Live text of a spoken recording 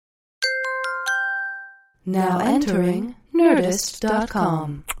Now entering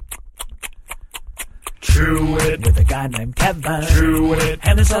Nerdist.com. Chewing it with a guy named Kevin. Chewing it.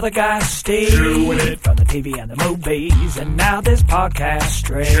 And this other guy, Steve. Chewing it. From the TV and the movies. And now this podcast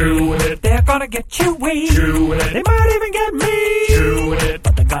straight. Chewing it. They're gonna get chewy. Chewing it. They might even get me. Chewing it.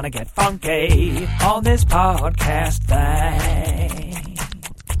 But they're gonna get funky on this podcast thing.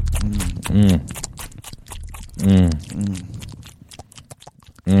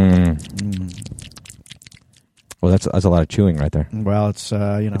 Well, that's a lot of chewing right there. Well, it's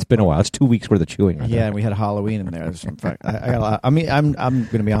it's been a while. It's 2 weeks worth of chewing. Right there. And we had Halloween in there. In fact, I got a lot. I mean, I'm going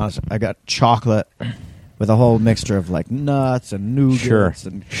to be honest. I got chocolate with a whole mixture of like nuts and nougats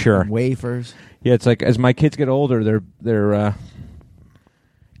and wafers. Yeah, it's like as my kids get older, their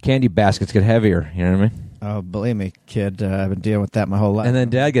candy baskets get heavier. You know what I mean? Oh, believe me, kid, I've been dealing with that my whole life. And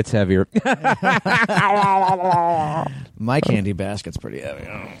then Dad gets heavier. My candy basket's pretty heavy.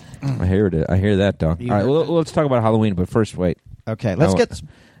 I hear it. I hear that, dog. All right, well, let's talk about Halloween, but first, wait. Okay, let's get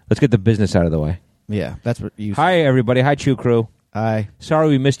the business out of the way. Yeah, that's what you. Hi, everybody. Hi, Chew Crew. Hi. Sorry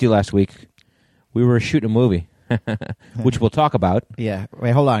we missed you last week. We were shooting a movie, which we'll talk about. Yeah.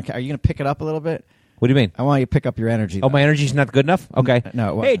 Wait, hold on. Are you going to pick it up a little bit? What do you mean? I want you to pick up your energy. Oh, my energy's not good enough? Okay.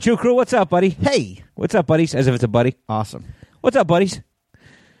 No. Hey, Chew Crew, what's up, buddy? Hey. What's up, buddies? As if it's a buddy. Awesome. What's up, buddies?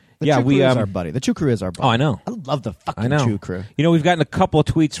 The Chew Crew is our buddy. The Chew Crew is our buddy. Oh, I know. I love the fucking Chew Crew. You know, we've gotten a couple of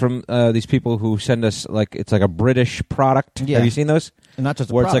tweets from these people who send us, like, it's like a British product. Yeah. Have you seen those? And not just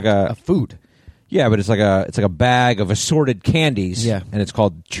a Where product, it's like a food. Yeah, but it's like a bag of assorted candies. Yeah. And it's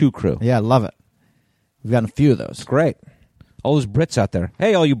called Chew Crew. Yeah, I love it. We've gotten a few of those. It's great. All those Brits out there.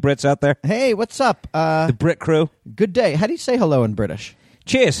 Hey, all you Brits out there. Hey, what's up? The Brit crew. Good day. How do you say hello in British?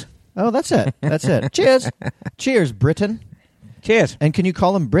 Cheers. Oh, that's it. That's it. Cheers. Cheers, Britain. Cheers. And can you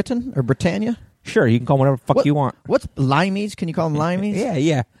call them Britain or Britannia? Sure, you can call them whatever the fuck you want. What's limeys? Can you call them limeys?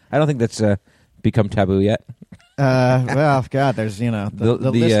 Yeah. I don't think that's become taboo yet. Well, God, there's, the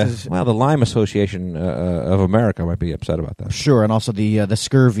list is... Well, the Lyme Association of America might be upset about that. Sure, and also the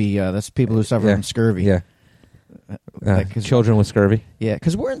scurvy. That's people who suffer from scurvy. Yeah. Children with scurvy. Yeah,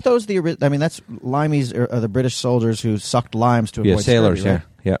 because weren't those that's limeys are the British soldiers who sucked limes to avoid sailors. scurvy,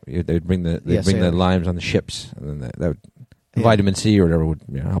 right? Yeah. They'd bring the limes on the ships, and then that would, vitamin C or whatever would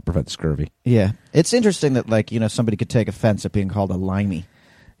help prevent scurvy. Yeah, it's interesting that somebody could take offense at being called a limey.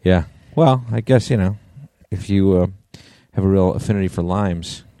 Yeah, well, I guess if you have a real affinity for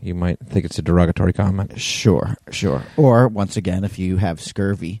limes, you might think it's a derogatory comment. Sure. Or once again, if you have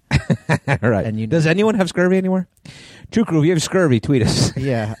scurvy, right? And does anyone have scurvy anywhere? True Crew, if you have scurvy, tweet us.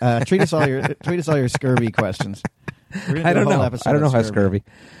 Yeah, tweet us all your scurvy questions. I don't know. I don't know how scurvy.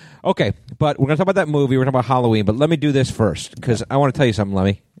 Okay, but we're going to talk about that movie. We're going to talk about Halloween, but let me do this first, because I want to tell you something,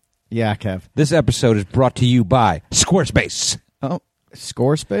 Lemmy. Yeah, Kev. This episode is brought to you by Squarespace. Oh,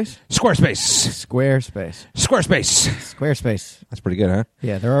 Squarespace? Squarespace. That's pretty good, huh?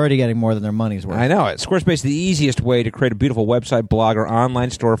 Yeah, they're already getting more than their money's worth. I know it. Squarespace is the easiest way to create a beautiful website, blog, or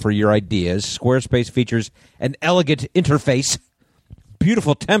online store for your ideas. Squarespace features an elegant interface,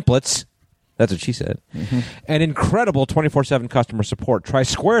 beautiful templates, that's what she said, and incredible 24/7 customer support. Try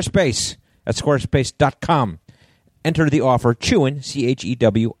Squarespace at squarespace.com. Enter the offer, CHEWIN,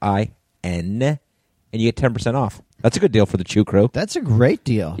 CHEWIN, and you get 10% off. That's a good deal for the Chew Crew. That's a great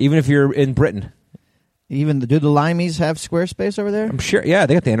deal. Even if you're in Britain. Do the limeys have Squarespace over there? I'm sure. Yeah,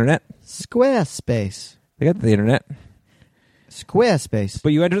 they got the internet. Squarespace. They got the internet. Squarespace.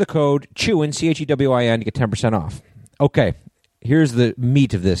 But you enter the code CHEWIN, CHEWIN, to get 10% off. Okay, here's the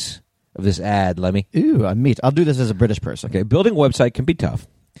meat of this ad, Lemmy. Ooh, meat. I'll do this as a British person. Okay, building a website can be tough.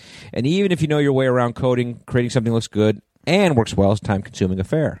 And even if you know your way around coding, creating something that looks good and works well is a time-consuming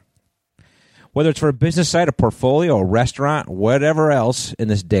affair. Whether it's for a business site, a portfolio, a restaurant, whatever else in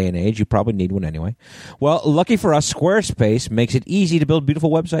this day and age, you probably need one anyway. Well, lucky for us, Squarespace makes it easy to build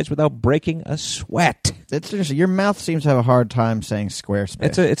beautiful websites without breaking a sweat. It's interesting. Your mouth seems to have a hard time saying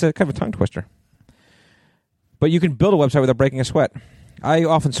Squarespace. It's a kind of a tongue twister. But you can build a website without breaking a sweat. I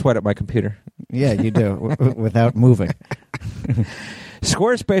often sweat at my computer. Yeah, you do, without moving.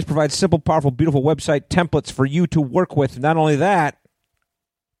 Squarespace provides simple, powerful, beautiful website templates for you to work with. Not only that,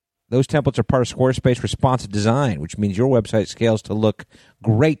 those templates are part of Squarespace responsive design, which means your website scales to look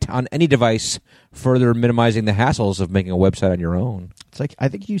great on any device, further minimizing the hassles of making a website on your own. It's like, I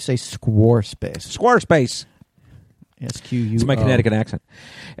think you say Squarespace. Squarespace. S-Q-U-O. It's my Connecticut accent.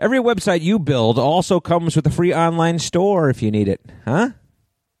 Every website you build also comes with a free online store if you need it. Huh?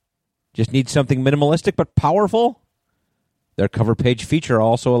 Just need something minimalistic but powerful? Their cover page feature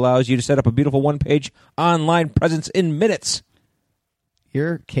also allows you to set up a beautiful one-page online presence in minutes.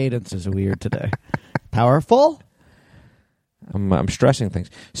 Your cadence is weird today. Powerful? I'm stressing things.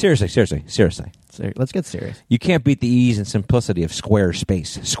 Seriously. Let's get serious. You can't beat the ease and simplicity of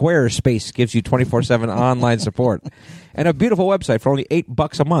Squarespace. Squarespace gives you 24/7 online support and a beautiful website for only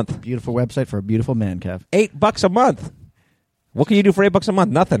 $8 a month. Beautiful website for a beautiful man, Kev. $8 a month. What can you do for $8 a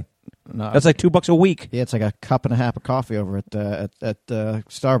month? Nothing. No, that's like $2 a week. Yeah, it's like a cup and a half of coffee over at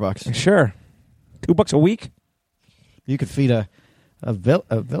Starbucks. Sure, $2 a week. You could feed a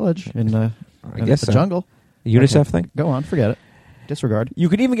village in the jungle. UNICEF thing? Go on, forget it. Disregard. You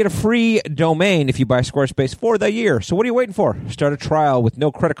can even get a free domain if you buy Squarespace for the year. So what are you waiting for? Start a trial with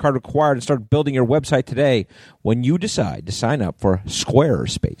no credit card required and start building your website today when you decide to sign up for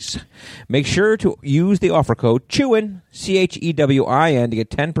Squarespace. Make sure to use the offer code CHEWIN, CHEWIN, to get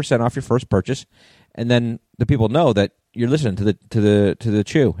 10% off your first purchase. And then the people know that you're listening to the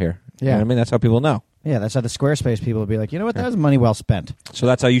Chew here. Yeah. You know what I mean? That's how people know. Yeah, that's how the Squarespace people will be like, you know what, that was money well spent. So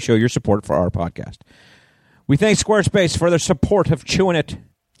that's how you show your support for our podcast. We thank Squarespace for their support of Chewing It.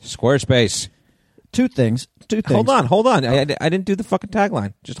 Squarespace. Two things. Hold on. I didn't do the fucking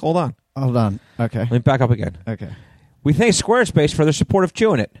tagline. Just hold on. Okay. Let me back up again. Okay. We thank Squarespace for their support of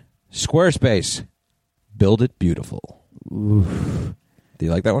Chewing It. Squarespace. Build it beautiful. Ooh. Do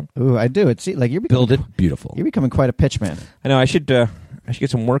you like that one? Ooh, I do. It's like you're becoming, Build it beautiful. You're becoming quite a pitch man. I know. I should get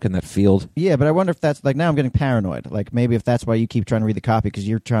some work in that field. Yeah, but I wonder if that's like now I'm getting paranoid. Like maybe if that's why you keep trying to read the copy because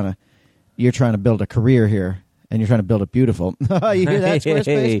you're trying to build a career here and you're trying to build it beautiful. You hear that,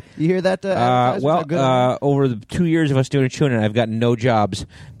 Squarespace? You hear that? Over the 2 years of us doing Chewing It, I've gotten no jobs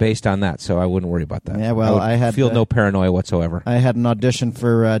based on that, so I wouldn't worry about that. Yeah, well, I had feel no paranoia whatsoever. I had an audition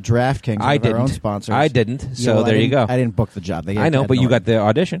for DraftKings, our own sponsors. I didn't. So there you go. I didn't book the job. I know, but you got the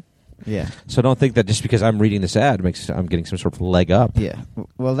audition. Yeah. So don't think that just because I'm reading this ad makes I'm getting some sort of leg up. Yeah.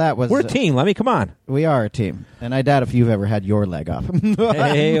 Well, we're a team. Let me come on. We are a team, and I doubt if you've ever had your leg up.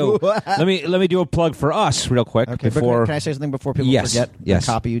 Hey, let me do a plug for us real quick. Okay. Before, can I say something before people forget the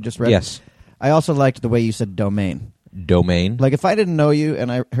copy you just read? Yes. I also liked the way you said domain. Domain. Like if I didn't know you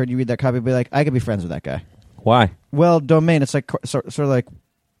and I heard you read that copy, I'd be like, I could be friends with that guy. Why? Well, domain. It's like sort of like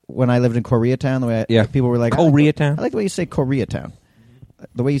when I lived in Koreatown. The way people were like Koreatown. I like the way you say Koreatown.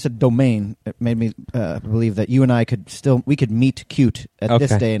 The way you said domain, it made me believe that you and I could meet cute at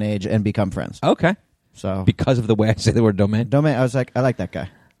this day and age and become friends. Okay. So because of the way I say the word domain? Domain, I was like, I like that guy.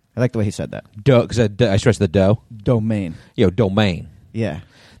 I like the way he said that. Because I stress the dough. Domain. Domain. Yeah.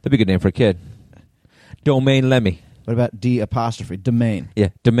 That'd be a good name for a kid. Domain Lemmy. What about D''? Domain. Yeah,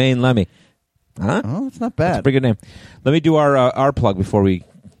 Domain Lemmy. Huh? Oh, that's not bad. That's a pretty good name. Let me do our plug before we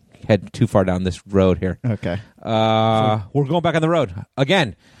head too far down this road here. Okay. We're going back on the road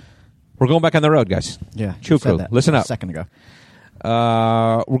again. We're going back on the road, guys. Yeah. Chew Crew, listen up. A second ago.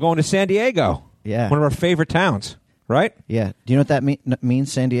 We're going to San Diego. Yeah. One of our favorite towns, right? Yeah. Do you know what that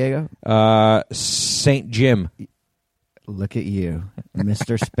means, San Diego? St. Jim. Look at you,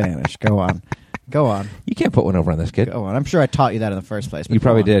 Mr. Spanish. Go on. You can't put one over on this kid. Go on. I'm sure I taught you that in the first place. You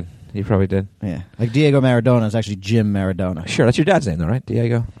probably did. Yeah. Like Diego Maradona is actually Jim Maradona. Sure, that's your dad's name, though, right?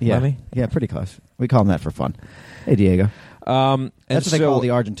 Diego? Yeah. Lemmy? Yeah, pretty close. We call him that for fun. Hey, Diego. That's what they call the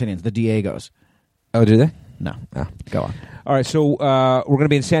Argentinians, the Diegos. Oh, do they? No. Oh. Go on. All right, so we're going to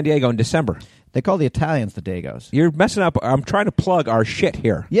be in San Diego in December. They call the Italians the Diegos. You're messing up. I'm trying to plug our shit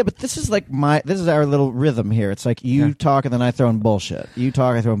here. Yeah, but this is like this is our little rhythm here. It's like you talk and then I throw in bullshit. You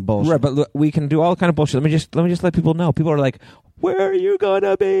talk, I throw in bullshit. Right, but look, we can do all kind of bullshit. Let me just let people know. People are like, where are you going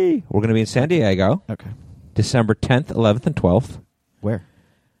to be? We're going to be in San Diego. Okay. December 10th, 11th, and 12th. Where?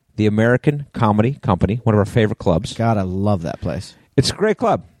 The American Comedy Company, one of our favorite clubs. God, I love that place. It's a great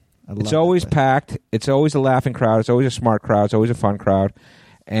club. It's always packed. It's always a laughing crowd. It's always a smart crowd. It's always a fun crowd.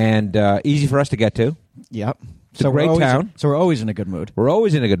 And easy for us to get to. Yep. It's a great town. So we're always in a good mood. We're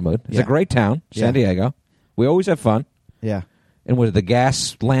always in a good mood. It's a great town, San Diego. We always have fun. Yeah. And what is it, the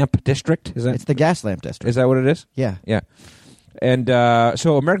Gas Lamp District? It's the Gas Lamp District. Is that what it is? Yeah. Yeah. And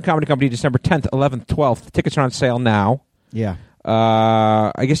so American Comedy Company, December 10th, 11th, 12th. Tickets are on sale now. Yeah.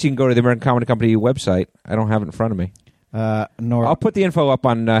 I guess you can go to the American Comedy Company website. I don't have it in front of me. I'll put the info up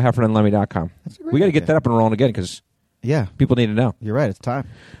on heffernandlemmy.com. We got to get that up and rolling again because people need to know. You're right. It's time.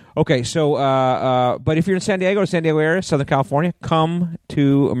 Okay, so but if you're in San Diego area, Southern California, come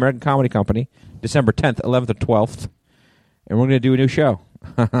to American Comedy Company, December 10th, 11th, or 12th, and we're going to do a new show.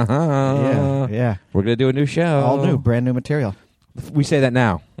 Yeah. We're going to do a new show. All new, brand new material. We say that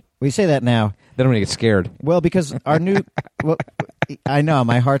now. Then I'm going to get scared. Well, because our new... well, I know,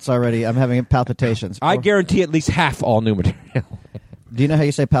 my heart's already... I'm having palpitations. I guarantee at least half all new material. Do you know how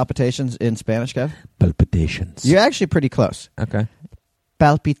you say palpitations in Spanish, Kev? Palpitations. You're actually pretty close. Okay.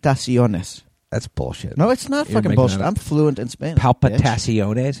 Palpitaciones. That's bullshit. No, it's not fucking bullshit. I'm fluent in Spanish.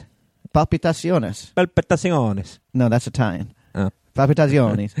 Palpitaciones? Palpitaciones. Palpitaciones. No, that's Italian. Oh.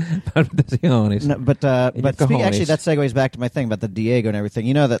 Palpitaciones. Palpitaciones. No, but actually, that segues back to my thing about the Diego and everything.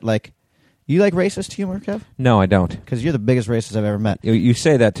 You know that, like, you like racist humor, Kev? No, I don't. Because you're the biggest racist I've ever met. You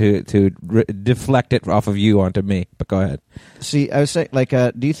say that to deflect it off of you onto me, but go ahead. See, I was saying, like,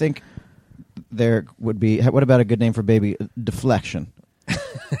 do you think there would be, what about a good name for baby? Deflection.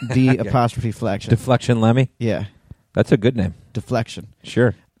 D''flection. Deflection Lemmy? Yeah. That's a good name. Deflection.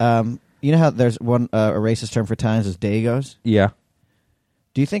 Sure. You know how there's one a racist term for Italians is Daegos? Yeah.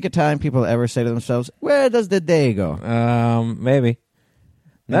 Do you think Italian people ever say to themselves, where does the day go? Maybe.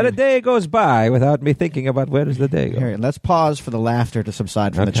 Not a day goes by without me thinking about where does the day go. Here, let's pause for the laughter to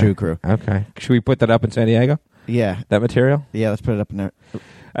subside from the Chew Crew. Okay. Should we put that up in San Diego? Yeah. That material? Yeah, let's put it up in there.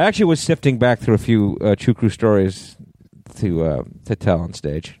 I actually was sifting back through a few Chew Crew stories to tell on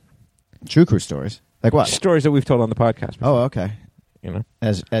stage. Chew Crew stories? Like what? Stories that we've told on the podcast before. Oh, okay. You know,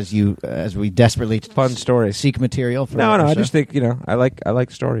 as we desperately fun stories seek material for. No, I show. just think I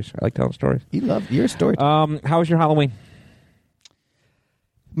like stories. I like telling stories. You're a storyteller. How was your Halloween?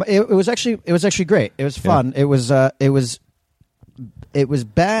 It was actually great. It was fun. Yeah. It was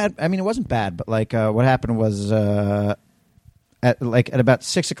bad. I mean, it wasn't bad, but like what happened was at about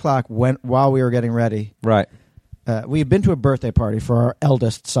 6 o'clock while we were getting ready. Right. We had been to a birthday party for our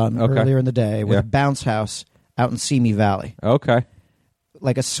eldest son earlier in the day with a bounce house out in Simi Valley. Okay.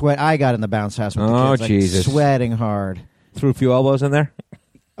 Like a sweat. I got in the bounce house with the kids. Like, Jesus. Sweating hard. Threw a few elbows in there?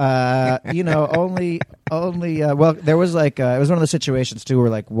 Only. Well, there was like it was one of the situations too where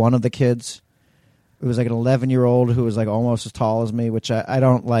like one of the kids, it was like an 11-year-old who was like almost as tall as me, which I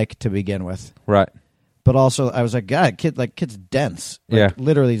don't like to begin with. Right. But also, I was like, God, kid's dense. Like, yeah.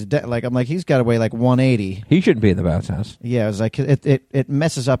 Literally, he's like I'm like he's got to weigh like 180. He shouldn't be in the bounce house. Yeah, it was like it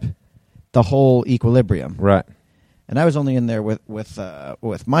messes up the whole equilibrium. Right. And I was only in there with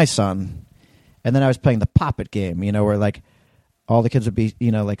my son, and then I was playing the pop it game, where like all the kids would be,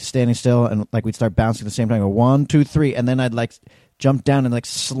 like standing still, and like we'd start bouncing at the same time, go 1, 2, 3, and then I'd like jump down and like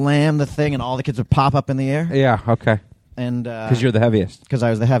slam the thing, and all the kids would pop up in the air. Yeah, okay. And because you're the heaviest. Because I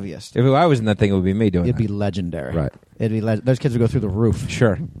was the heaviest. If I was in that thing, it would be me doing it. It'd be legendary. Right. It'd be those kids would go through the roof.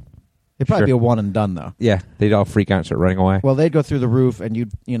 Sure. It'd probably be a one and done though. Yeah, they'd all freak out and start running away. Well, they'd go through the roof, and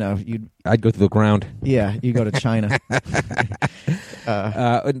I'd go through the ground. Yeah, you go to China.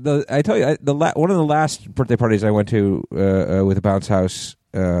 I tell you, one of the last birthday parties I went to with a bounce house,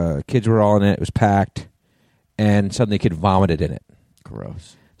 kids were all in it. It was packed, and suddenly a kid vomited in it.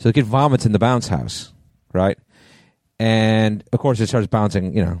 Gross. So the kid vomits in the bounce house, right? And of course, it starts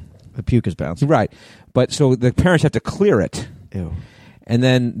bouncing. The puke is bouncing. Right, but so the parents have to clear it. Ew. And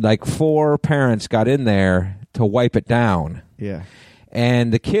then like 4 parents got in there to wipe it down. Yeah.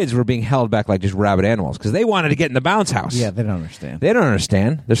 And the kids were being held back like just rabid animals because they wanted to get in the bounce house. Yeah, they don't understand. They don't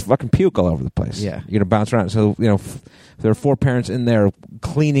understand. There's fucking puke all over the place. Yeah. You're going to bounce around. So, there are 4 parents in there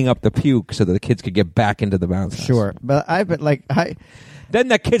cleaning up the puke so that the kids could get back into the bounce house. Sure. But Then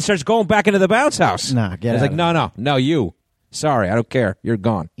the kid starts going back into the bounce house. Nah, get It's out. Like, no, you. Sorry, I don't care. You're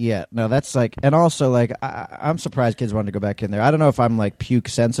gone. Yeah, no, that's like, and also like, I'm surprised kids wanted to go back in there. I don't know if I'm like puke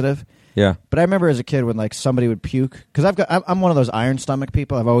sensitive. Yeah. But I remember as a kid when like somebody would puke, because I'm one of those iron stomach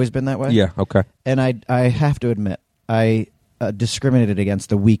people. I've always been that way. Yeah. Okay. And I have to admit, I discriminated against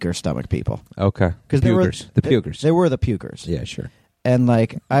the weaker stomach people. Okay. Because the pukers. They were the pukers. Yeah, sure. And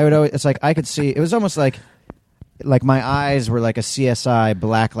like I would always, it's like I could see. It was almost like my eyes were like a CSI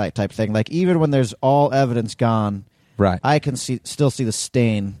blacklight type thing. Like even when there's all evidence gone. Right. I can still see the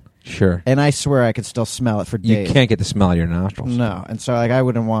stain. Sure. And I swear I could still smell it for days. You can't get the smell of your nostrils. No. And so like I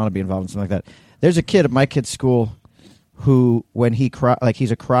wouldn't want to be involved in something like that. There's a kid at my kid's school who, when he he's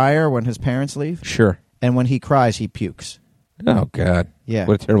a crier when his parents leave. Sure. And when he cries, he pukes. Oh, God. Yeah.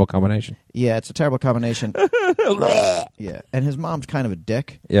 What a terrible combination. Yeah, it's a terrible combination. Yeah. And his mom's kind of a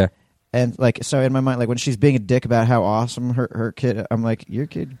dick. Yeah. And like, so in my mind, like when she's being a dick about how awesome her kid, I'm like, your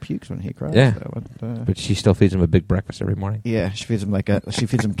kid pukes when he cries. Yeah. Though. But she still feeds him a big breakfast every morning. Yeah, she feeds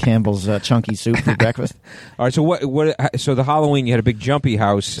him Campbell's chunky soup for breakfast. All right. So so the Halloween, you had a big jumpy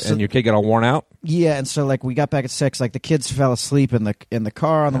house, and your kid got all worn out. Yeah, and so like we got back at 6, like the kids fell asleep in the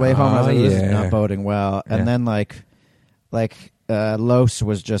car on the way home. I was like, this is not boding well. And then like Los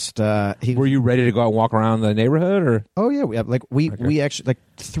was just Were you ready to go out and walk around the neighborhood, or? Oh yeah, we actually like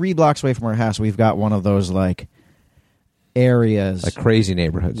 3 blocks away from our house, we've got one of those like areas, like crazy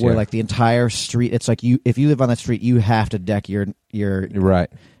neighborhoods, where like the entire street. It's like if you live on that street, you have to deck your right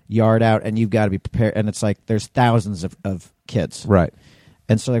yard out, and you've got to be prepared. And it's like there's thousands of kids, right.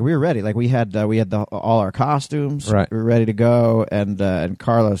 And so like we were ready, like we had all our costumes, right. We were ready to go, and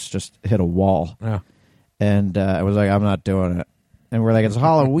Carlos just hit a wall, Yeah. and I was like, I'm not doing it. And we're like, it's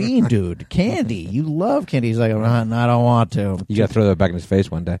Halloween, dude. Candy. You love candy. He's like, I don't want to. You got to throw that back in his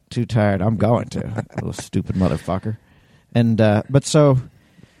face one day. Too tired. I'm going to. Little stupid motherfucker. And but so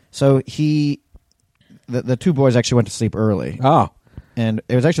he, the two boys actually went to sleep early. Oh. And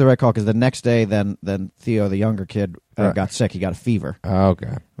it was actually the right call because the next day, then Theo, the younger kid, Right. got sick. He got a fever. Oh,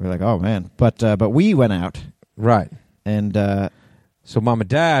 okay. We were like, oh man. But we went out. Right. And so mom and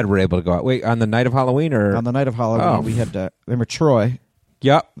dad were able to go out. Wait, on the night of Halloween or? on the night of Halloween, we had remember Troy?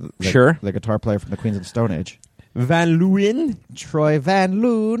 Yep. Sure. The guitar player from the Queens of the Stone Age. Van Leeuwen. Troy Van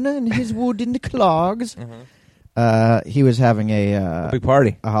Loon and his wooden clogs. He was having a big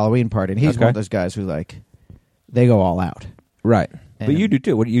party. a Halloween party, and he's one of those guys who they go all out. Right. And But you do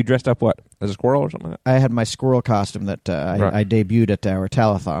too. What you dressed up? What, as a squirrel or something like that? I had my squirrel costume that I debuted at our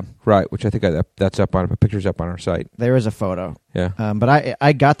telethon. Right. Which I think that's up on. Pictures up on our site. There is a photo. Yeah. But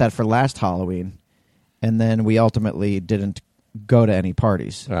I got that for last Halloween, and then we ultimately didn't go to any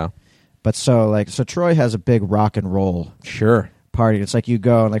parties. Oh. But so Troy has a big rock and roll Sure. party. It's like you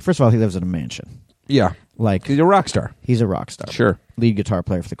go and first of all, he lives in a mansion. Yeah. Like He's a rock star. he's a rock star. Sure. Lead guitar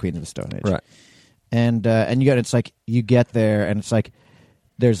player for the Queens of the Stone Age. Right. And it's like you get there and it's like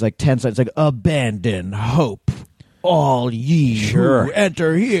there's 10 signs. It's like abandon hope, all ye Sure. who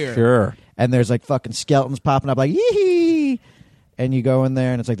enter here. Sure. And there's fucking skeletons popping up like yee. And you go in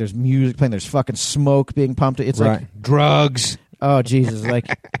there and it's like there's music playing. There's fucking smoke being pumped. It's right. like Drugs. oh Jesus, it's like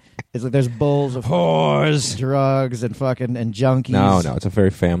there's bowls of Whores. drugs and fucking and junkies. No, it's a very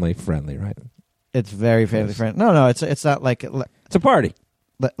family friendly, right? It's very family friendly. No, it's not like It's a party.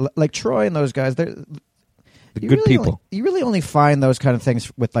 like Troy and those guys. They're Good people. You really only find those kind of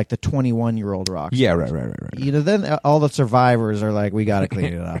things with the 21-year-old rock. Yeah, right. Then all the survivors are like, we got to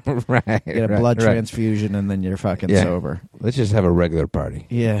clean it up. Right. Get a blood transfusion, and then you're fucking sober. Let's just have a regular party.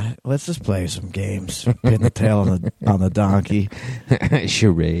 Yeah, let's just play some games. Pin the tail on the donkey.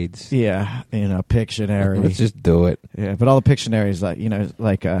 Charades. Yeah, Pictionary. Let's just do it. Yeah, but all the Pictionaries, some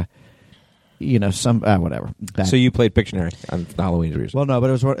whatever. So you played Pictionary on Halloween recently? Well, no, but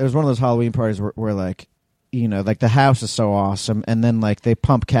it was one of those Halloween parties where the house is so awesome, and then they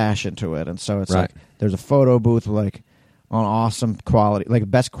pump cash into it, and so it's right. There's a photo booth on awesome quality,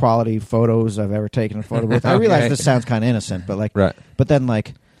 best quality photos I've ever taken in a photo booth. I realize this sounds kind of innocent, but right. But then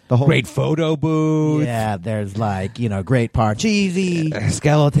the whole great photo booth. Yeah, there's great parcheesi,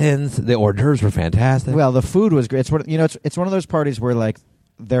 skeletons. The hors d'oeuvres were fantastic. Well, the food was great. It's one of those parties where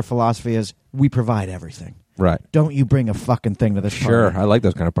their philosophy is we provide everything. Right. Don't you bring a fucking thing to this party. Sure, I like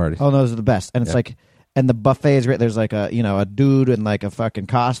those kind of parties. Oh, no, those are the best, and it's and the buffet is great. There's a dude in a fucking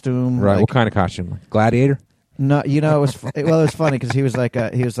costume. Right. What kind of costume? Gladiator? No, it was it was funny because he was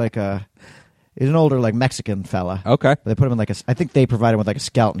he's an older Mexican fella. Okay. But they put him in I think they provided him with a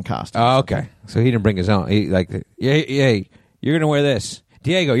skeleton costume. Oh, okay. So he didn't bring his own. He hey, you're gonna wear this.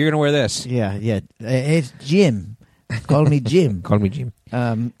 Diego, you're gonna wear this. Yeah. It's Jim. Call me Jim. Call me Jim.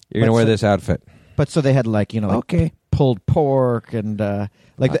 You're but gonna wear this outfit. But so they had okay. pulled pork and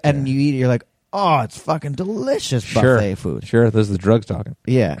and you eat it, you're like, oh, it's fucking delicious buffet food. Sure, those are the drugs talking.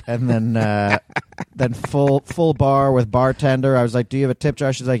 Yeah, and then then full bar with bartender. I was like, do you have a tip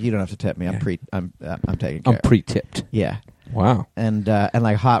jar? She's like, you don't have to tip me. I'm taking care. I'm pre-tipped. Yeah. Wow. And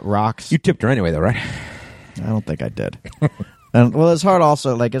hot rocks. You tipped her anyway, though, right? I don't think I did. And it's hard.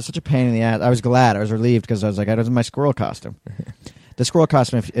 Also, it's such a pain in the ass. I was glad. I was relieved because I was like, I was in my squirrel costume. The squirrel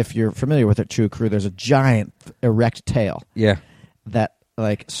costume, if you're familiar with it, True Crew, there's a giant erect tail. Yeah. That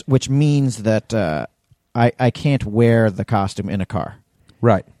which means that I can't wear the costume in a car.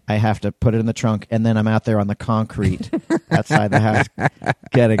 Right. I have to put it in the trunk, and then I'm out there on the concrete outside the house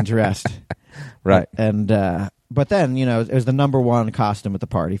getting dressed. Right. And but then it was the number one costume at the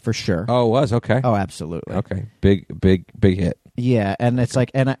party for sure. Oh, it was? Okay. Oh, absolutely. Okay. Big hit. Yeah, and it's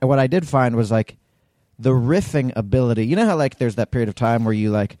what I did find was the riffing ability. You know how there's that period of time where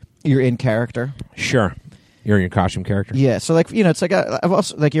you're in character. Sure. You're in your costume character. Yeah, so it's I've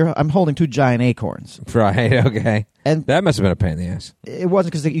also I'm holding two giant acorns. Right. Okay. And that must have been a pain in the ass. It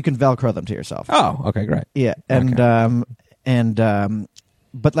wasn't because you can Velcro them to yourself. Oh, okay, great. Yeah, and okay.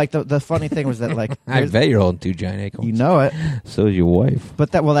 But the funny thing was that I bet you're holding two giant acorns. You know it. So is your wife.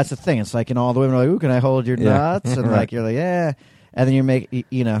 But that's the thing. It's all the women are like, "Ooh, can I hold your nuts?" And right. you're like, "Yeah," and then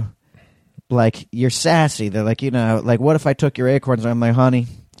you're sassy. They're like, what if I took your acorns? And I'm like, honey,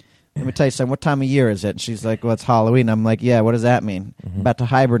 let me tell you something. What time of year is it? And she's like, well, it's Halloween. I'm like, yeah, what does that mean? About to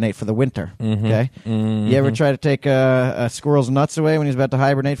hibernate for the winter. Okay? You ever try to take a squirrel's nuts away when he's about to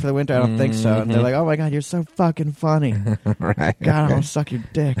hibernate for the winter? I don't think so. And they're like, oh my God, you're so fucking funny. Right. God, I want to suck your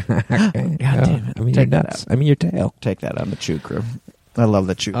dick. God damn it. I mean, take your that nuts. out. I mean, your tail. Take that on the Chew Crew. I love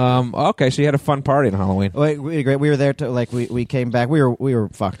that you. Okay, so you had a fun party on Halloween. We were there to we came back. We were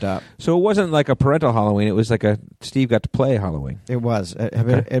fucked up. So it wasn't like a parental Halloween. It was like Steve got to play Halloween. It was. It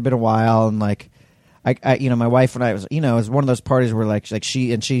had been a while, and like. I my wife and I was, it was one of those parties where like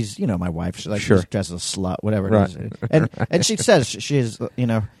she's, my wife, she's like, sure. She's dressed as a slut, whatever it is. And she says she is,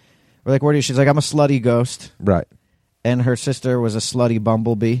 we're like, what are you? She's like, I'm a slutty ghost. Right. And her sister was a slutty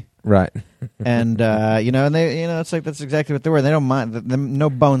bumblebee. Right. And, and they, it's like, that's exactly what they were. They don't mind, no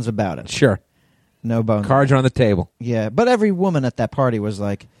bones about it. Sure. No bones. Cards are on the table. Yeah. But every woman at that party was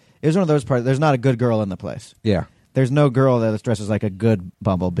like, it was one of those parties, there's not a good girl in the place. Yeah. There's no girl that dresses like a good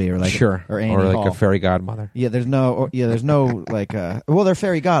bumblebee or like sure, or Annie or like Hall. a fairy godmother. Yeah, there's no like they're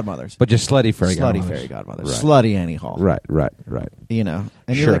fairy godmothers, but just slutty fairy godmothers. Slutty fairy godmothers, right. Slutty Annie Hall. Right. And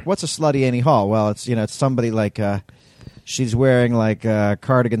sure. you're like, what's a slutty Annie Hall? Well, it's it's somebody like she's wearing like a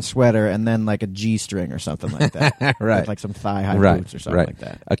cardigan sweater and then like a G string or something like that, right? With like some thigh high boots or something like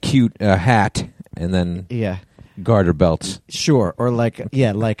that. A cute hat and then garter belts. Sure, or like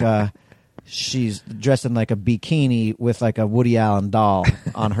she's dressed in like a bikini with like a Woody Allen doll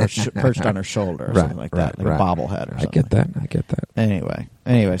on her perched on her shoulder or something like that, like a bobblehead or something. I get that.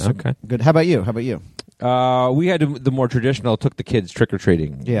 Anyway, so okay. Good. How about you? We had the more traditional, took the kids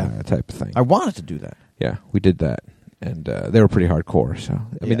trick-or-treating type of thing. I wanted to do that. Yeah, we did that. And they were pretty hardcore. So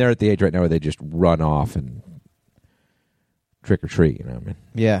I mean, they're at the age right now where they just run off and trick-or-treat, what I mean?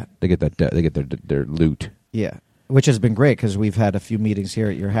 Yeah. They get they get their loot. Yeah. Which has been great because we've had a few meetings here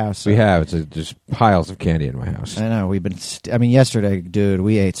at your house. So. We have. It's just piles of candy in my house. I know. We've been. Yesterday, dude,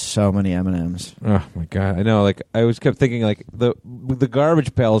 we ate so many M&Ms. Oh my god! I know. Like I kept thinking, like the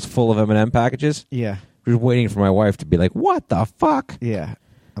garbage pail is full of M&M packages. Yeah. Just waiting for my wife to be like, "What the fuck?" Yeah.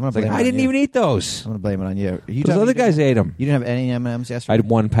 I'm gonna blame it on I didn't you. even eat those. I'm gonna blame it on you. Those other guys ate them. You didn't have any M&Ms yesterday. I had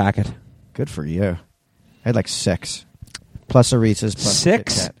one packet. Good for you. I had like 6, plus a Reese's, plus 6. a Kit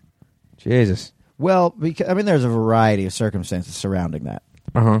Kat. Jesus. Well, because, there's a variety of circumstances surrounding that.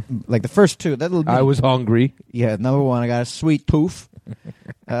 Like the first 2. I was hungry. Yeah, number 1, I got a sweet poof.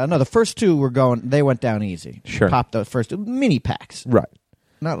 No, the first 2 they went down easy. Sure. Popped those first 2 mini packs. Right.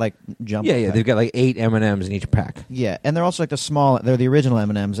 Not like jumbo. Yeah. packs. They've got like 8 M&Ms in each pack. Yeah, and they're also like they're the original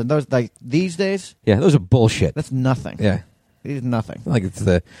M&Ms, and those like these days. Yeah, those are bullshit. That's nothing. Yeah. It's nothing. Like it's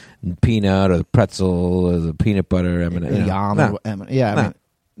the peanut or the pretzel or the peanut butter M&M. The almond M&M. Yeah, I mean,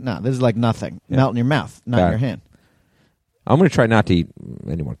 no, this is like nothing. Yeah. Melt in your mouth, not in your hand. I'm going to try not to eat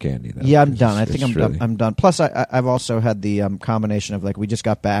any more candy, though. Yeah, I'm done. I think I'm really... done. I'm done. Plus, I've also had the combination of, like, we just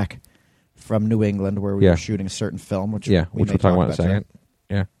got back from New England where we were shooting a certain film, which we'll talk about in a second.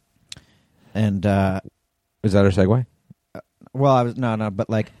 Yeah. And is that our segue? Well, I was no, but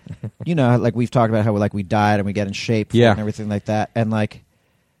like, like we've talked about how like we diet and we get in shape, and everything like that, and like,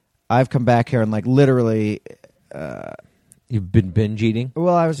 I've come back here and like literally. You've been binge eating?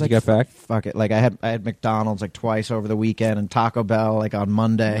 Well, I was like, you got back? Fuck it. Like I had McDonald's like twice over the weekend and Taco Bell like on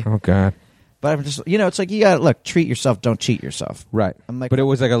Monday. Oh God. But I'm just, it's like you gotta treat yourself, don't cheat yourself. Right. I'm like, but it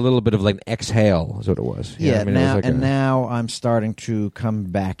was like a little bit of like an exhale, is what it was. Yeah. Now, now I'm starting to come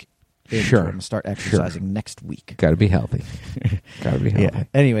back. Sure. And start exercising next week. Got to be healthy. Got to be healthy. Yeah.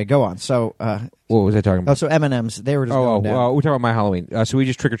 Anyway, go on. So, what was I talking about? Oh, so M&Ms. They were just going down. We're talking about my Halloween. So we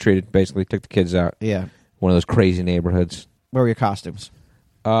just trick or treated. Basically, took the kids out. Yeah. One of those crazy neighborhoods. What were your costumes?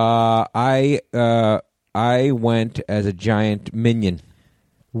 I went as a giant minion.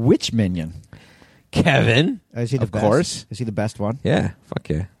 Which minion? Kevin. Is he the best? Of course. Is he the best one? Yeah. Fuck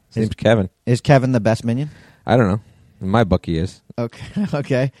yeah. His name's Kevin. Is Kevin the best minion? I don't know. In my book, he is. Okay.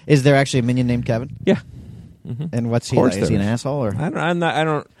 Okay. Is there actually a minion named Kevin? Yeah. Mm-hmm. And what's he like? Is he an asshole or? I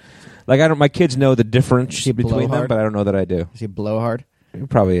don't. My kids know the difference between them, but I don't know that I do. Is he blowhard? He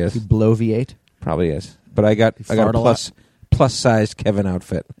probably is. Is he bloviate? Probably is. But I got a plus sized Kevin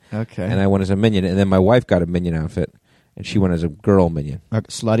outfit. Okay. And I went as a minion, and then my wife got a minion outfit, and she went as a girl minion.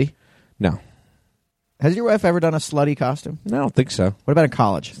 Slutty? No. Has your wife ever done a slutty costume? No, I don't think so. What about in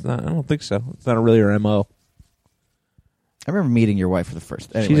college? I don't think so. It's not really her MO. I remember meeting your wife for the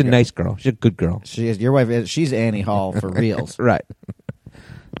first. Anyway, she's a nice girl. She's a good girl. She is. Your wife is. She's Annie Hall for reals. Right.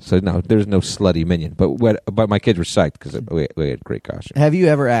 So no, there's no slutty minion. But my kids were psyched because we had great costumes. Have you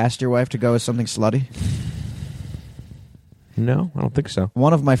ever asked your wife to go as something slutty? No, I don't think so.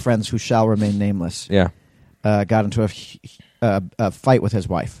 One of my friends, who shall remain nameless, got into a fight with his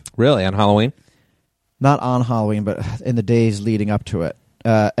wife. Really? On Halloween? Not on Halloween, but in the days leading up to it.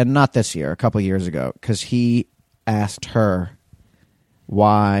 And not this year, a couple of years ago, because he asked her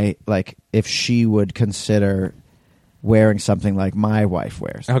why, like, if she would consider wearing something like my wife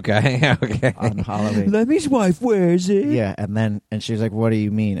wears. Okay. On Halloween. Lemmy's wife wears it. Yeah, and she was like, what do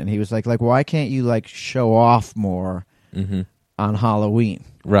you mean? And he was like, why can't you, like, show off more on Halloween.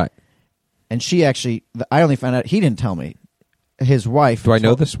 Right. And she actually, I only found out, he didn't tell me. His wife. Do I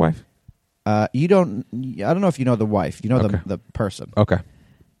know this wife? You don't, I don't know if you know the wife. You know Okay. the person. Okay.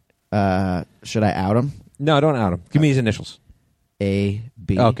 Should I out him? No, don't out him. Give me his initials.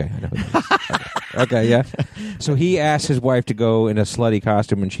 A.B. Okay. I know who it is. Okay, yeah. So he asked his wife to go in a slutty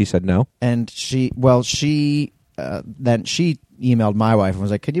costume, and she said no. And then she emailed my wife and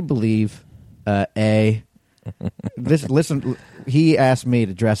was like, "Could you believe listen, he asked me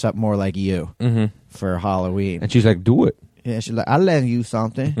to dress up more like you for Halloween." And she's like, "Do it." Yeah, she's like, "I'll lend you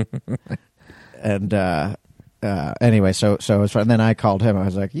something." And anyway, so it was fun. And then I called him. I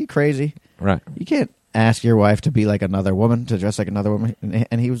was like, "You crazy? Right. You can't ask your wife to be like another woman, to dress like another woman."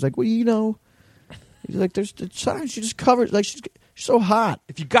 And he was like, "Well, you know," he's like, "There's times she just covers, like she's so hot.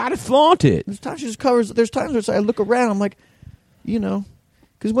 If you got to flaunt it. There's times she just covers. There's times where I look around, I'm like, you know,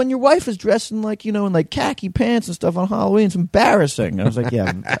 because when your wife is dressed in like, you know, in like khaki pants and stuff on Halloween, it's embarrassing." And I was like,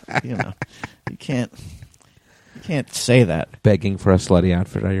 "Yeah, you know, you can't say that." Begging for a slutty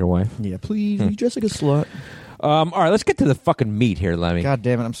outfit out of your wife. Yeah, please, you dress like a slut. All right, let's get to the fucking meat here, Lemmy. God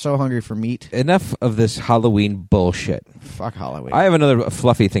damn it, I'm so hungry for meat. Enough of this Halloween bullshit. Fuck Halloween. I have another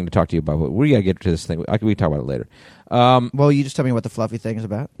fluffy thing to talk to you about, but we got to get to this thing. We can talk about it later. Well, you just tell me what the fluffy thing is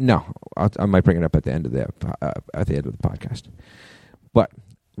about. No, I might bring it up at the end of the podcast. But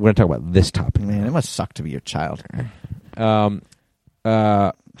we're going to talk about this topic. Man, it must suck to be your child.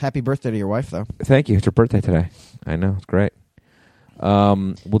 Happy birthday to your wife, though. Thank you. It's her birthday today. I know. It's great.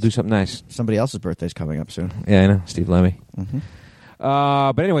 We'll do something nice. Somebody else's birthday's coming up soon. Yeah, I know. Steve Lemmy. Mm-hmm.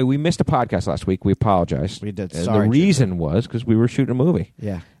 But anyway, we missed a podcast last week. We apologize. We did. And Sorry. the reason was because we were shooting a movie.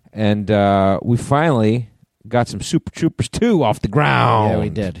 Yeah. And we finally got some Super Troopers 2 off the ground. Yeah, we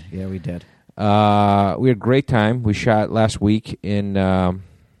did. We had a great time. We shot last week in... are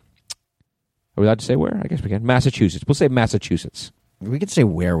we allowed to say where? I guess we can. Massachusetts. We'll say Massachusetts. We could say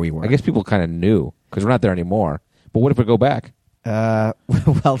where we were. I guess people kind of knew because we're not there anymore. But what if we go back?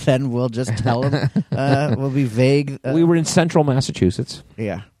 Well, then we'll just tell them. We'll be vague. We were in central Massachusetts.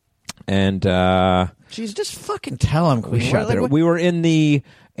 Yeah. And... Jeez, just fucking tell them. We shot there. We were in the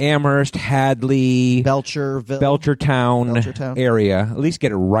Amherst, Hadley, Belchertown area. At least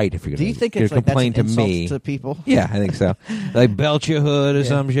get it right if you're going to. Do you think it's like complain that's an to me insult to people? Yeah, I think so. Like Belcherhood or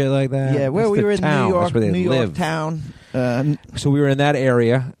some shit like that. Yeah, where we were in town. New York, That's where they New live. York town. So we were in that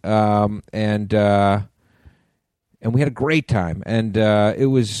area, and we had a great time. And it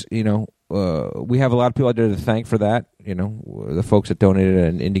was, we have a lot of people out there to thank for that. You know, the folks that donated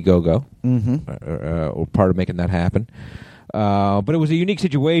an Indiegogo were part of making that happen. But it was a unique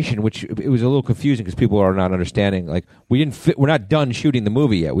situation, which it was a little confusing because people are not understanding. Like, we're not done shooting the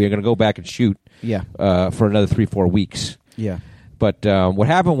movie yet. We are going to go back and shoot for another 3-4 weeks. Yeah. But what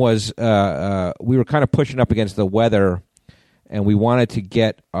happened was we were kind of pushing up against the weather, and we wanted to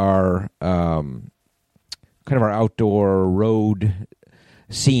get our kind of our outdoor road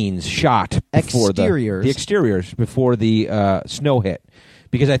scenes shot before the exteriors before the snow hit,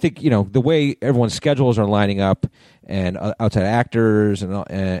 because I think the way everyone's schedules are lining up and outside actors and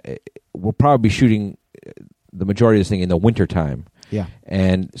we'll probably be shooting the majority of this thing in the wintertime. Yeah,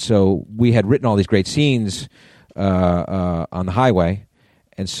 and so we had written all these great scenes on the highway,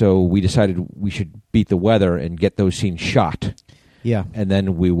 and so we decided we should beat the weather and get those scenes shot. Yeah, and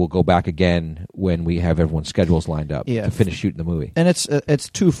then we will go back again when we have everyone's schedules lined up to finish shooting the movie. And it's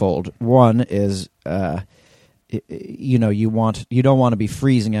twofold. One is, you don't want to be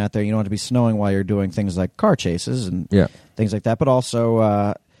freezing out there. You don't want to be snowing while you're doing things like car chases and things like that. But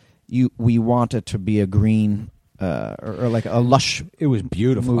also, we want it to be a green or like a lush. It was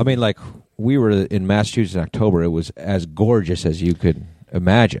beautiful. Movie. I mean, like we were in Massachusetts in October. It was as gorgeous as you could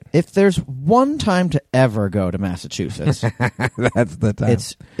imagine. If there's one time to ever go to Massachusetts, that's the time.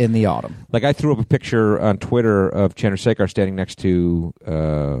 It's in the autumn. Like, I threw up a picture on Twitter of Chandrasekhar standing next to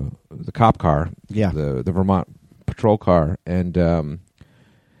the cop car, the Vermont patrol car, and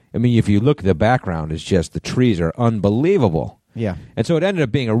I mean, if you look at the background, it's just the trees are unbelievable. Yeah, and so it ended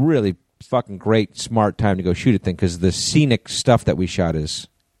up being a really fucking great, smart time to go shoot it thing because the scenic stuff that we shot is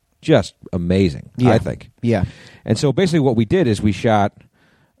just amazing. I think. Yeah. And so basically what we did is we shot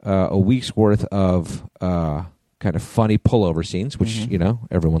a week's worth of kind of funny pullover scenes, which,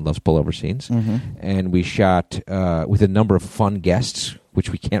 everyone loves pullover scenes. Mm-hmm. And we shot with a number of fun guests, which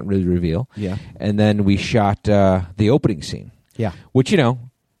we can't really reveal. Yeah. And then we shot the opening scene. Yeah. Which,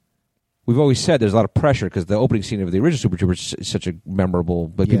 we've always said there's a lot of pressure because the opening scene of the original Super Troopers is such a memorable,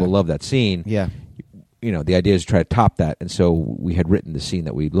 but people love that scene. Yeah. The idea is to try to top that. And so we had written the scene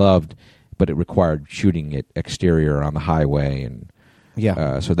that we loved, but it required shooting it exterior on the highway, and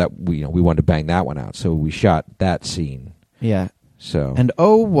so that we wanted to bang that one out. So we shot that scene, Yeah. So And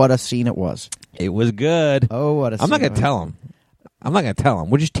oh, what a scene it was. it was good. Oh, what a scene. I'm not going to tell him.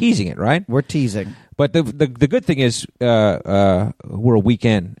 We're just teasing it, right? We're teasing. But the good thing is we're a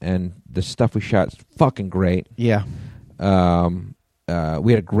weekend, and the stuff we shot is fucking great. Yeah. We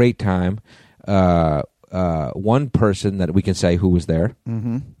had a great time. One person that we can say who was there,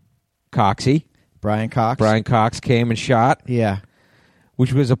 Coxie. Brian Cox. Brian Cox came and shot, Yeah.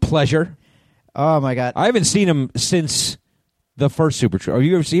 which was a pleasure. Oh, my God. I haven't seen him since the first Super Troopers. Have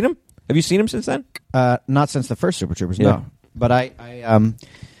you ever seen him? Have you seen him since then? Not since the first Super Troopers, Yeah. no. But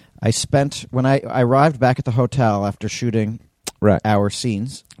I spent, when I arrived back at the hotel after shooting Right. our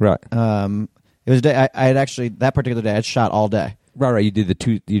scenes, Right. it was a day, I had actually, that particular day, I had shot all day. Right. You did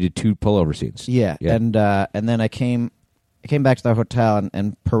two pullover scenes. Yeah. And then I came back to the hotel,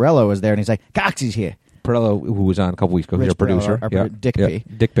 and Perello was there, and he's like, Coxie's here. Perello, who was on a couple weeks ago, he's our Rich Perello, producer. our Dick B.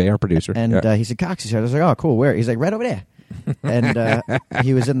 Dick B, our producer. And he said, Coxie's here. I was like, oh, cool, where? He's like, right over there. And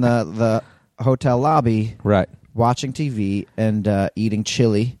he was in the hotel lobby right. watching TV and eating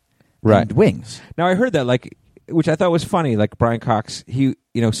chili Right. and wings. Now, I heard that, which I thought was funny, Brian Cox,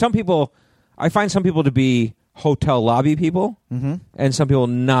 some people, I find some people to be hotel lobby people, and some people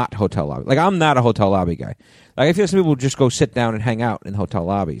not hotel lobby. I'm not a hotel lobby guy. I feel some people just go sit down and hang out in hotel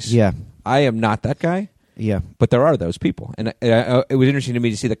lobbies. Yeah. I am not that guy. Yeah. But there are those people. And it was interesting to me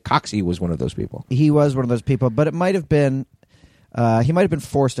to see that Coxie was one of those people. He was one of those people, but it might have been, he might have been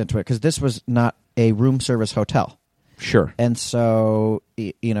forced into it, because this was not a room service hotel. Sure. And so,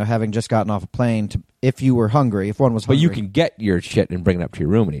 having just gotten off a plane, if you were hungry, if one was But hungry. you can get your shit and bring it up to your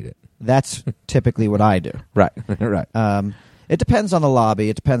room and eat it. That's typically what I do. Right. Right. It depends on the lobby.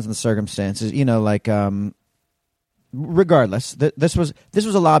 It depends on the circumstances. Regardless, this was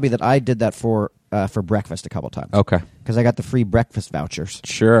a lobby that I did that for breakfast a couple times. Okay. Because I got the free breakfast vouchers.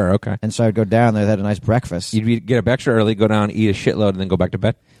 Sure. Okay. And so I'd go down there, they had a nice breakfast. You'd get up extra early, go down, eat a shitload, and then go back to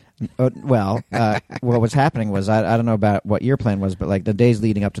bed? What was happening was, I don't know about what your plan was, but the days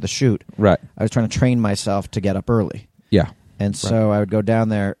leading up to the shoot, Right. I was trying to train myself to get up early. Yeah. And so I would go down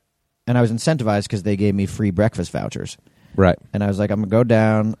there, and I was incentivized because they gave me free breakfast vouchers. Right. And I was like, I'm going to go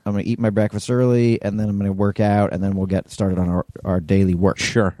down, I'm going to eat my breakfast early, and then I'm going to work out, and then we'll get started on our daily work.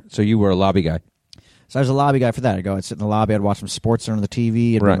 Sure. So you were a lobby guy. So I was a lobby guy for that. I'd sit in the lobby, I'd watch some sports on the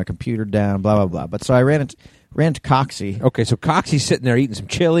TV, I'd Right. bring my computer down, blah, blah, blah. But so I ran into Coxie. Okay, so Coxie's sitting there eating some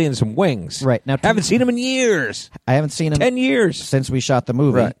chili and some wings. Right. Now, haven't seen him in years. I haven't seen him 10 years. since we shot the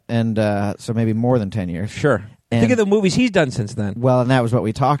movie, Right. and so maybe more than 10 years. Sure. And- Think of the movies he's done since then. Well, and that was what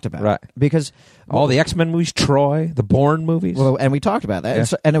we talked about. Right. Because All the X-Men movies, Troy, the Bourne movies. well, and we talked about that.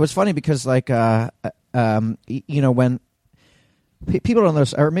 Yeah. And it was funny because, when people don't know,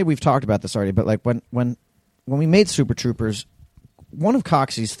 or maybe we've talked about this already, but when we made Super Troopers, one of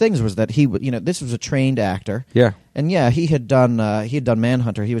Coxie's things was that this was a trained actor. Yeah. And he had done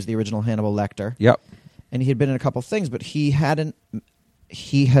Manhunter. He was the original Hannibal Lecter. Yep. And he had been in a couple things, but he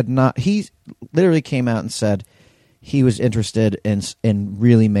literally came out and said he was interested in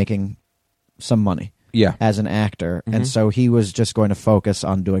really making some money. Yeah. As an actor, and so he was just going to focus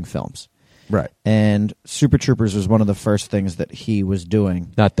on doing films. Right. And Super Troopers was one of the first things that he was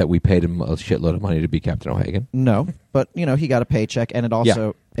doing. Not that we paid him a shitload of money to be Captain O'Hagan. No, but he got a paycheck, and it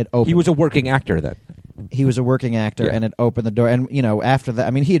also it opened. He was a working actor then. He was a working actor, Yeah. and it opened the door. And after that,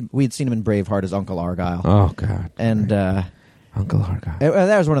 I mean, we'd seen him in Braveheart as Uncle Argyle. Oh God. And Uncle Argyle.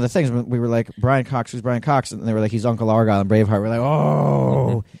 that was one of the things when we were like, Brian Cox, who's Brian Cox? And they were like, he's Uncle Argyle in Braveheart. We're like,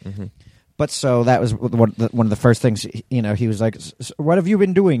 oh. Mm-hmm. But so that was one of the first things, he was like, what have you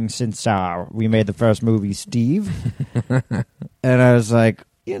been doing since we made the first movie, Steve? And I was like,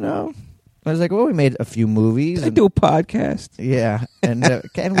 well, we made a few movies. I do a podcast. Yeah. And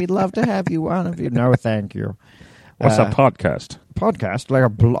Ken, we'd love to have you on. No, thank you. What's a podcast? Podcast,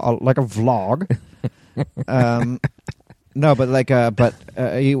 like a vlog. No, but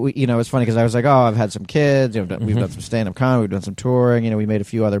it's funny because I was like, oh, I've had some kids. We've done some stand-up comedy. We've done some touring. We made a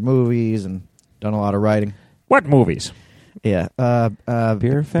few other movies and done a lot of writing. What movies? Yeah.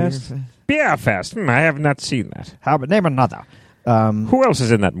 Beer Fest? Beer Fest. I have not seen that. Name another. Who else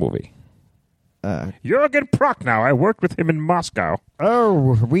is in that movie? Jürgen Prochnow. I worked with him in Moscow.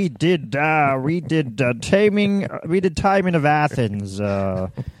 Oh, we did Timing of Athens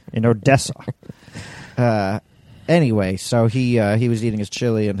in Odessa. Anyway, so he was eating his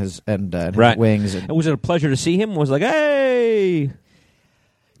chili and his Right. wings. And was it a pleasure to see him? Was like, hey.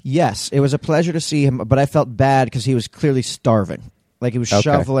 Yes, it was a pleasure to see him, but I felt bad because he was clearly starving. Like he was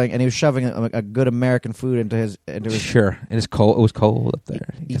shoving a good American food into his. Sure, and it's cold. It was cold up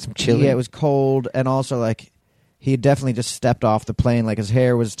there. You got some chili. Yeah, it was cold, and also he had definitely just stepped off the plane. Like his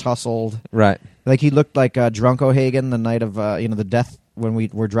hair was tousled. Right. Like he looked like drunk O'Hagan the night of the death when we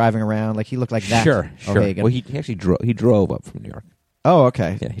were driving around. Like he looked like that. Sure. O'Hagan. Well, he actually drove up from New York. Oh,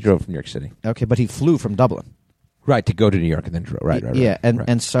 okay. Yeah, he drove from New York City. Okay, but he flew from Dublin. Right, to go to New York and then drove. Right. Yeah,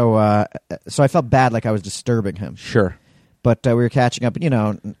 and so I felt bad, like I was disturbing him. Sure. But we were catching up,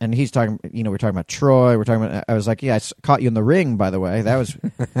 and he's talking. We were talking about Troy. We're talking about. I was like, "Yeah, I caught you in the ring, by the way. That was.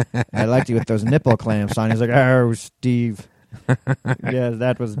 I liked you with those nipple clamps on." He's like, "Oh, Steve, yeah,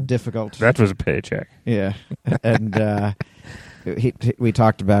 that was difficult. That was a paycheck." Yeah, and we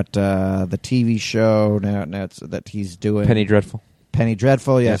talked about the TV show now it's, that he's doing. Penny Dreadful. Penny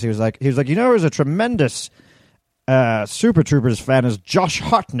Dreadful. Yes, Yeah. he was like, there's a tremendous Super Troopers fan is Josh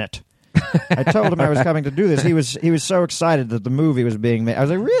Hartnett. I told him I was coming to do this. He was so excited that the movie was being made. I was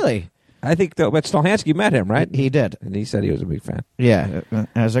like, really? I think but Stolhansky met him, right? He did. And he said he was a big fan. Yeah. And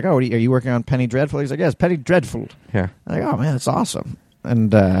I was like, oh, are you working on Penny Dreadful? He's like, yes, Penny Dreadful. Yeah. I'm like, oh, man, that's awesome.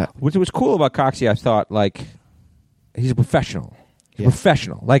 And what was cool about Coxie, I thought, like, he's a professional. He's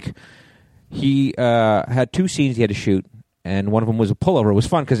professional. Like, he had 2 scenes he had to shoot, and one of them was a pullover. It was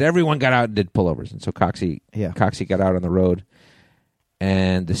fun because everyone got out and did pullovers. And so Coxie got out on the road.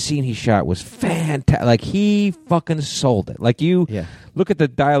 And the scene he shot was fantastic. Like, he fucking sold it. Like, you look at the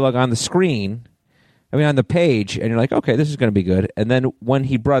dialogue on the screen, on the page, and you're like, okay, this is going to be good. And then when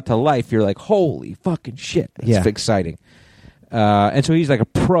he brought it to life, you're like, holy fucking shit. That's exciting. And so he's like a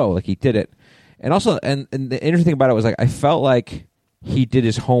pro. Like, he did it. And also, and the interesting thing about it was, like, I felt like he did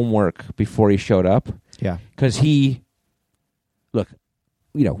his homework before he showed up. Yeah. Because we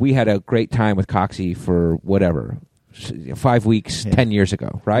had a great time with Coxie for whatever, 5 weeks, 10 years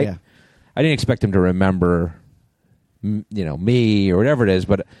ago, right? Yeah. I didn't expect him to remember, me or whatever it is,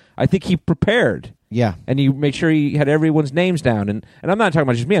 but I think he prepared. Yeah. And he made sure he had everyone's names down. And I'm not talking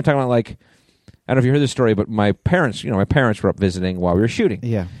about just me. I'm talking about, like, I don't know if you heard this story, but my parents were up visiting while we were shooting.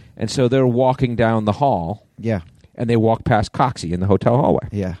 Yeah. And so they're walking down the hall. Yeah. And they walked past Coxie in the hotel hallway.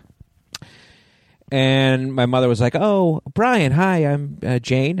 Yeah. And my mother was like, "Oh, Brian, hi, I'm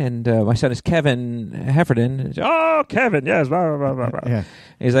Jane, and my son is Kevin Heffernan." Oh, Kevin, yes. Blah, blah, blah, blah. Yeah. And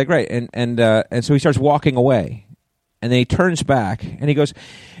he's like, "Great," and so he starts walking away, and then he turns back and he goes,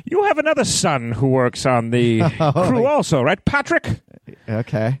 "You have another son who works on the crew, also, right, Patrick?"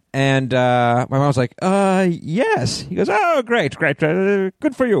 Okay. And my mom was like, "Yes." He goes, "Oh, great,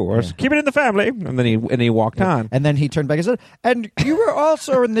 good for you. Or keep it in the family." And then he walked on. And then he turned back and said, "And you were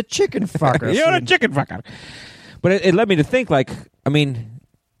also in the chicken fucker." You're a chicken fucker. But it led me to think, like,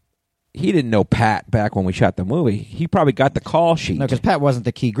 he didn't know Pat back when we shot the movie. He probably got the call sheet. No, because Pat wasn't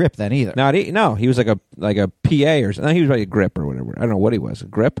the key grip then either. No, he was like a PA or something. He was like a grip or whatever. I don't know what he was. A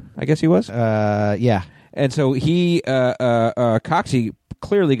grip, I guess he was. Yeah. And so he, Coxie,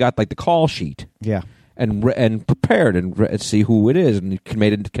 clearly got like the call sheet. Yeah. And prepared and see who it is and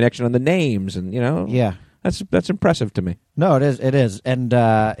made a connection on the names and Yeah. That's impressive to me. No, it is, and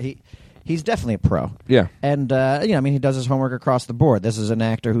he's definitely a pro. Yeah. And he does his homework across the board. This is an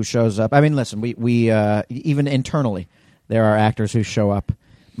actor who shows up. Listen, we even internally there are actors who show up,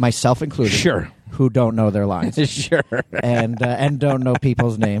 myself included. Sure. Who don't know their lines. Sure. And don't know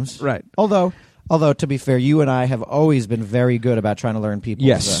people's names. Right. Although, to be fair, you and I have always been very good about trying to learn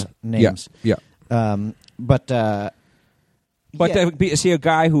people's names. Yeah. But to see a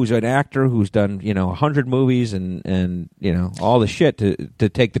guy who's an actor who's done 100 movies and all the shit to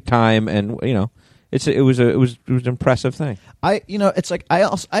take the time and it was an impressive thing. It's like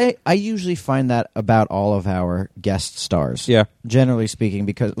I usually find that about all of our guest stars. Yeah. Generally speaking,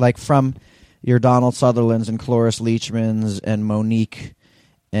 because like from your Donald Sutherlands and Cloris Leachmans and Monique.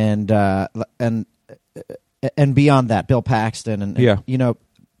 And beyond that, Bill Paxton and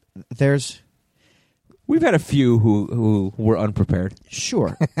we've had a few who were unprepared.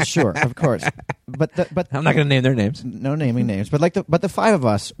 Sure, of course, but I'm not going to name their names. No naming names, but the 5 of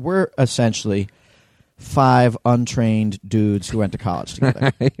us, we're essentially 5 untrained dudes who went to college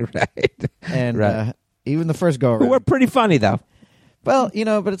together, right? And even the first go around, who were pretty funny though. Well,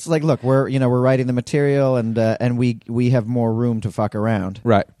 but it's like, look, we're writing the material, and we have more room to fuck around,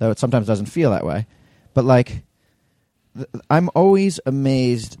 right? Though it sometimes doesn't feel that way, but like, I'm always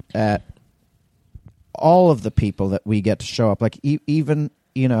amazed at all of the people that we get to show up. Like even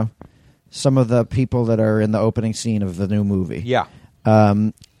some of the people that are in the opening scene of the new movie, yeah,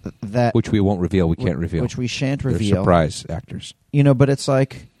 that which we won't reveal, we can't reveal, which we shan't They're reveal. Surprise actors, But it's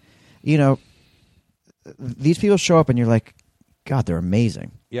like, these people show up, and you're like, God, they're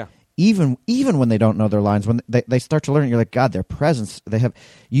amazing. Yeah. Even when they don't know their lines, when they start to learn, you're like, God, their presence. They have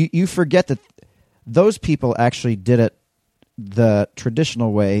you forget that those people actually did it the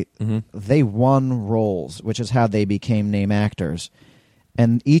traditional way. Mm-hmm. They won roles, which is how they became name actors.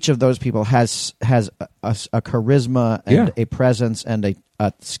 and each of those people has a charisma and a presence and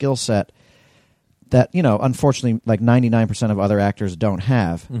a skill set that, unfortunately, like 99% of other actors don't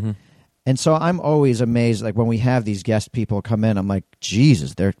have. Mm-hmm. And so I'm always amazed, like when we have these guest people come in, I'm like,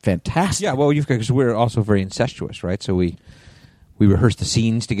 Jesus, they're fantastic. Yeah, well, because we're also very incestuous, right? So we rehearse the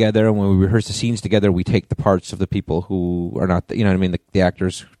scenes together, and when we rehearse the scenes together, we take the parts of the people who are not, the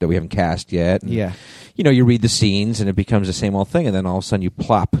actors that we haven't cast yet. And, you read the scenes, and it becomes the same old thing, and then all of a sudden you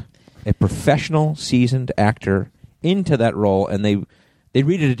plop a professional, seasoned actor into that role, and they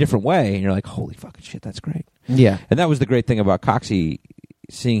read it a different way, and you're like, holy fucking shit, that's great. Yeah. And that was the great thing about Coxie,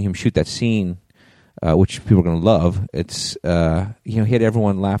 seeing him shoot that scene, which people are going to love. It's, he had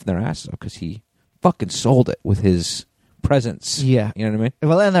everyone laughing their asses off because he fucking sold it with his presence. Yeah. You know what I mean?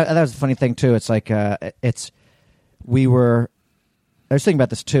 Well, and that was the funny thing, too. It's like, I was thinking about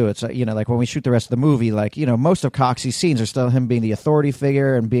this, too. It's, like when we shoot the rest of the movie, like, most of Coxie's scenes are still him being the authority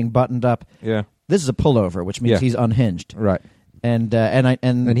figure and being buttoned up. Yeah. This is a pullover, which means he's unhinged. Right. And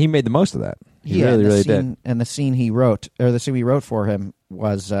he made the most of that. He really did. And the scene we wrote for him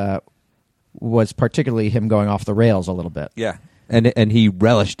was particularly him going off the rails a little bit. Yeah. And he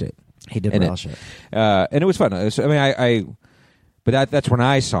relished it. He did relish it. And it was fun. But that's when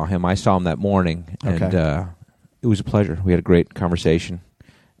I saw him. I saw him that morning, and it was a pleasure. We had a great conversation,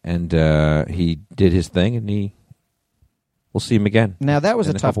 and he did his thing, and we'll see him again. Now that was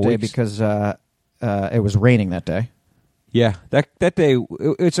a tough day because it was raining that day. Yeah, that day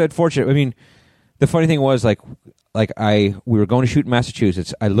it's unfortunate. I mean, the funny thing was we were going to shoot in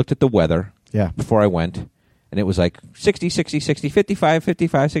Massachusetts. I looked at the weather before I went, and it was like 60, 60, 60, 55,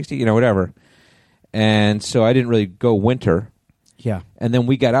 55, 60, whatever. And so I didn't really go winter. Yeah. And then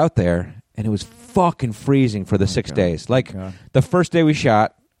we got out there, and it was fucking freezing for the 6 days. The first day we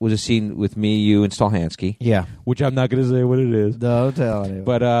shot was a scene with me, you, and Stolhansky. Yeah. Which I'm not going to say what it is. Don't tell anyone.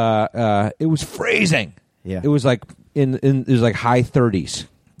 But it was freezing. Yeah. It was like it was like high 30s.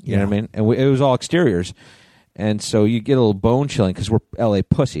 You know what I mean? And it was all exteriors. And so you get a little bone chilling because we're LA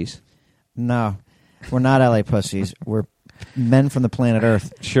pussies. No, we're not LA pussies. We're men from the planet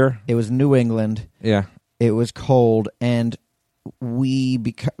Earth. Sure. It was New England. Yeah. It was cold, and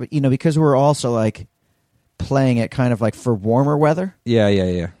because we're also like playing it kind of like for warmer weather.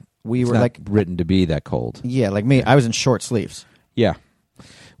 Yeah. We were not like written to be that cold. Yeah, like me. I was in short sleeves. Yeah.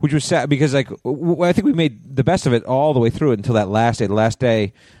 Which was sad because I think we made the best of it all the way through it until that last day. The last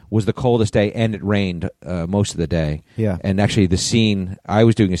day was the coldest day, and it rained most of the day. Yeah. And actually the scene, I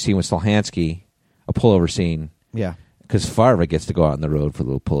was doing a scene with Stolhansky, a pullover scene. Yeah. Because Farva gets to go out on the road for a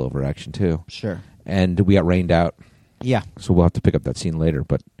little pullover action too. Sure. And we got rained out. Yeah. So we'll have to pick up that scene later.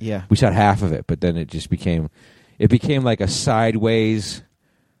 But yeah, we shot half of it, but then it just became like a sideways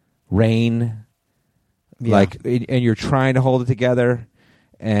rain. Yeah. And you're trying to hold it together.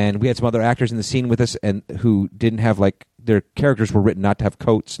 And we had some other actors in the scene with us and who didn't have, their characters were written not to have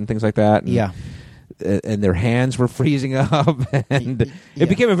coats and things like that. And, and their hands were freezing up. And it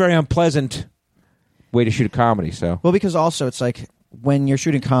became a very unpleasant way to shoot a comedy. So well, because also it's like when you're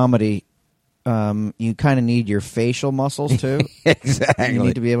shooting comedy, you kind of need your facial muscles too. Exactly. You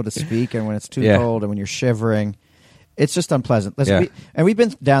need to be able to speak, and when it's too cold and when you're shivering, it's just unpleasant. And we've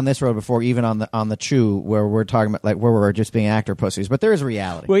been down this road before, even on the Chew, where we're talking about where we're just being actor pussies. But there is a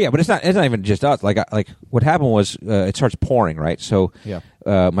reality. Well, yeah, but it's not even just us. Like what happened was it starts pouring, right? So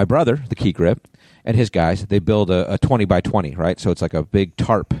my brother, the Key Grip, and his guys, they build a 20 by 20, right? So it's like a big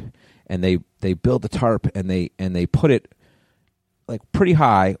tarp, and they build the tarp and they put it pretty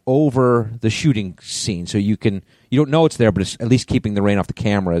high over the shooting scene, so you don't know it's there, but it's at least keeping the rain off the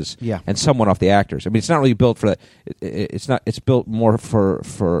cameras and somewhat off the actors. I mean, it's not really built for that. It's built more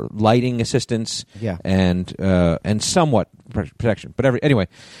for lighting assistance and somewhat protection. But anyway,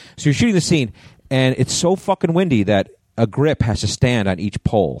 so you're shooting the scene, and it's so fucking windy that a grip has to stand on each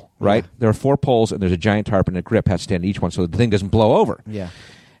pole. Right? There are 4 poles, and there's a giant tarp, and a grip has to stand on each one, so the thing doesn't blow over. Yeah.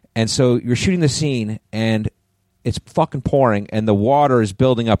 And so you're shooting the scene, and it's fucking pouring, and the water is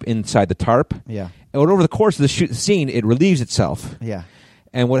building up inside the tarp. Yeah. And over the course of the scene, it relieves itself. Yeah.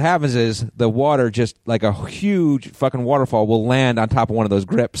 And what happens is the water, just like a huge fucking waterfall, will land on top of one of those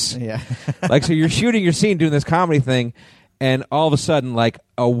grips. Yeah. So you're shooting your scene, doing this comedy thing, and all of a sudden,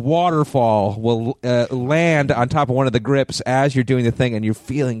 a waterfall will land on top of one of the grips as you're doing the thing, and you're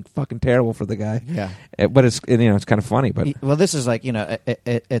feeling fucking terrible for the guy. Yeah. But it's it's kind of funny. But well, this is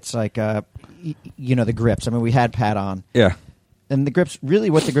it's like the grips. I mean, we had Pat on. Yeah. And the grips,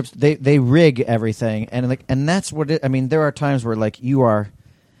 really, what the grips, they rig everything, and that's what it. I mean, there are times where you're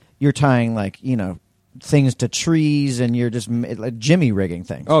tying things to trees, and you're just Jimmy rigging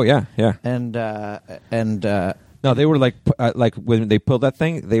things. Oh yeah, yeah. And No, they were like when they pulled that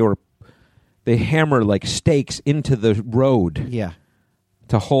thing, they hammer like stakes into the road. Yeah.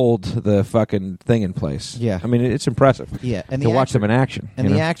 To hold the fucking thing in place. Yeah. I mean, it's impressive. Yeah, and to watch them in action. And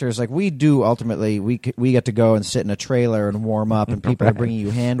the actors, like, we do ultimately, we get to go and sit in a trailer and warm up, and people are bringing you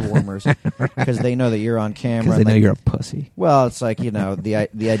hand warmers because they know that you're on camera. Because they know you're a pussy. Well, it's like, the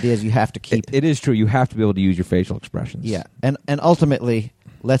idea is you have to keep. It is true. You have to be able to use your facial expressions. Yeah, and ultimately,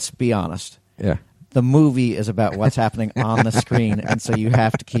 let's be honest. Yeah. The movie is about what's happening on the screen, and so you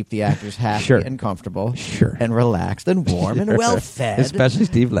have to keep the actors happy and comfortable, and relaxed and warm and well fed. Especially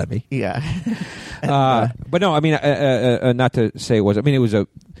Steve Levy. Yeah. But no, I mean, not to say it was. I mean, it was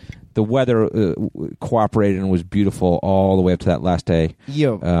the weather cooperated and was beautiful all the way up to that last day.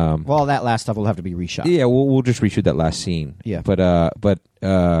 Well, that last stuff will have to be reshot. Yeah, we'll just reshoot that last scene. Yeah. But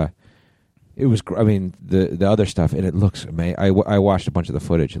it was. I mean, the other stuff, and it looks amazing. I watched a bunch of the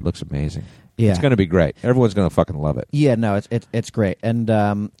footage. It looks amazing. Yeah. It's going to be great. Everyone's going to fucking love it. Yeah, no, it's great,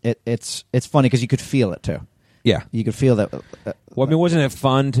 and it's funny because you could feel it too. Yeah, you could feel that. Well, I mean, wasn't it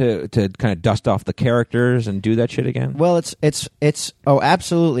fun to kind of dust off the characters and do that shit again? Well, it's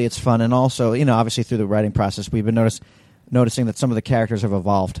absolutely, it's fun, and also, obviously through the writing process, we've been noticing that some of the characters have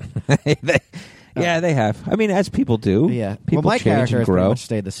evolved. Yeah, they have. I mean, as people do. Yeah, people my change character and has pretty grow. much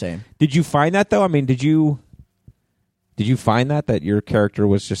stayed the same. Did you find that though? I mean, did you find that your character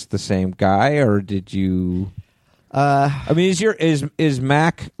was just the same guy, or did you? I mean, is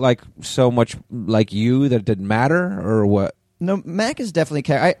Mac like so much like you that it didn't matter, or what? No, Mac is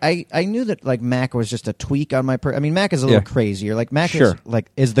definitely. I knew that like Mac was just a tweak on my. I mean, Mac is a little crazier. Like Mac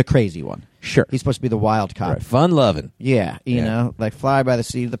is the crazy one. Sure, he's supposed to be the wild cop, right. Fun loving. Yeah, you know, like fly by the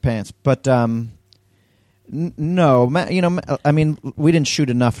seat of the pants. But no, I mean, we didn't shoot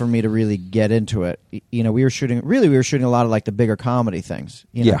enough for me to really get into it. We were shooting a lot of like the bigger comedy things.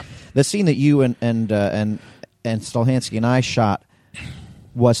 Yeah, the scene that you and Stolhansky and I shot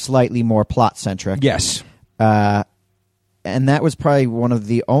was slightly more plot centric. Yes, and that was probably one of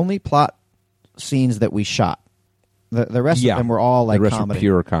the only plot scenes that we shot. The rest of them were all like the rest comedy, were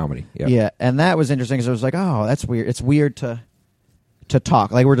pure comedy. Yep. Yeah, and that was interesting because I was like, oh, that's weird. It's weird to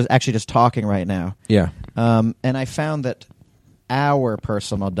talk like we're just talking right now. Yeah. And I found that our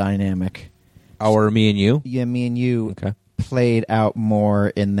personal dynamic, me and you, me and you, played out more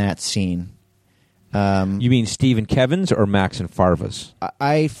in that scene. You mean Steve and Kevin's or Max and Farva's?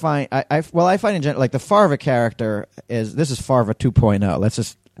 I find in general, like the Farva character is Farva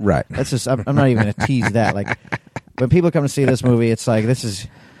 2.0. I'm not even going to tease that. Like when people come to see this movie, it's like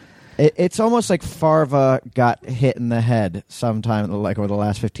it's almost like Farva got hit in the head sometime like over the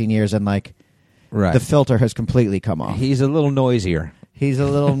last 15 years, and like the filter has completely come off. He's a little noisier.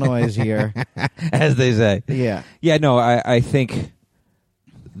 As they say. Yeah. Yeah, no, I think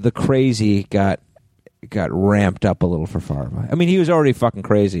the crazy got ramped up a little for Farva. I mean, he was already fucking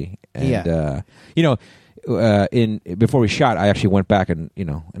crazy. And, before we shot, I actually went back and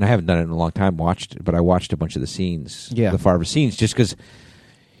I haven't done it in a long time, but I watched a bunch of the scenes, the Farva scenes, just because,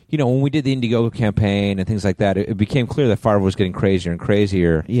 when we did the Indiegogo campaign and things like that, it became clear that Farva was getting crazier and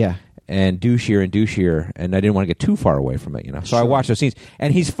crazier. Yeah. And douchier, and I didn't want to get too far away from it, So I watched those scenes,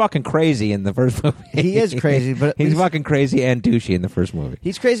 and he's fucking crazy in the first movie. He is crazy, but he's fucking crazy and douchey in the first movie.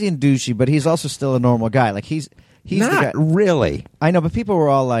 He's crazy and douchey, but he's also still a normal guy. Like he's not the guy. Really. I know, but people were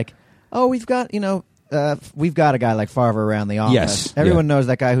all like, "Oh, we've got a guy like Farva around the office." Yes, everyone knows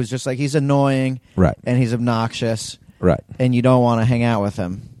that guy who's just like he's annoying, right? And he's obnoxious, right? And you don't want to hang out with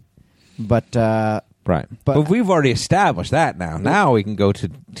him, but. Right, but we've already established that now. Now we can go to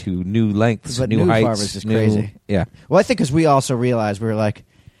new lengths, but new heights. Farva's just crazy. Yeah. Well, I think because we also realized we were like,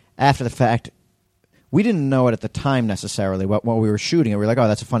 after the fact, we didn't know it at the time necessarily. What we were shooting, we were like, oh,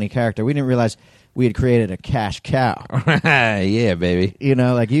 that's a funny character. We didn't realize we had created a cash cow. Yeah, baby.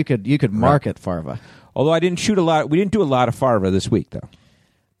 Like you could market Farva. Although I didn't shoot a lot. We didn't do a lot of Farva this week, though.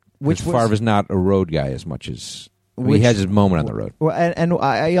 Farva's not a road guy as much as. He has his moment on the road. Well, and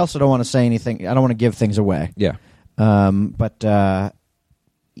I also don't want to say anything. I don't want to give things away. Yeah. But I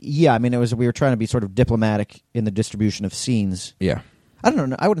mean, we were trying to be sort of diplomatic in the distribution of scenes. Yeah. I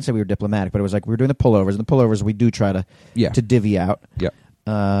don't know. I wouldn't say we were diplomatic, but it was like we were doing the pullovers, and the pullovers we do try to divvy out. Yeah.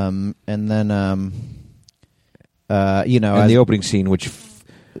 And then and the opening scene, which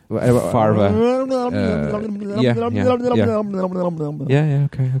Farva.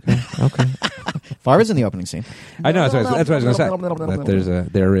 Okay. Farva's in the opening scene. I know. That's what I was going to say.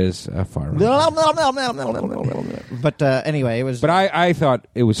 There is a Farva. But anyway, it was. But I thought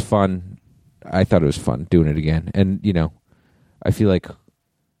it was fun. I thought it was fun doing it again, and I feel like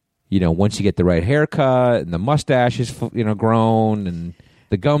once you get the right haircut and the mustache is grown, and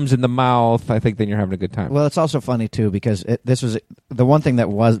the gums in the mouth, I think then you're having a good time. Well, it's also funny too because this was the one thing that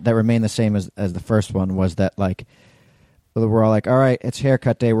remained the same as the first one was that like we're all like, all right, it's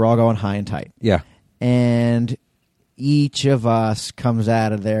haircut day. We're all going high and tight. Yeah. And each of us comes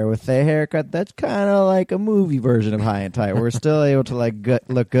out of there with a haircut that's kind of like a movie version of high and tight. We're still able to like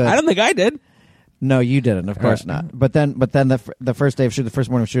look good. I don't think I did. No, you didn't. Of course not. But then the first day of shooting, the first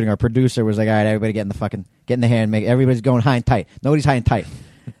morning of shooting, our producer was like, "All right, everybody get in the hair and make everybody's going high and tight. Nobody's high and tight."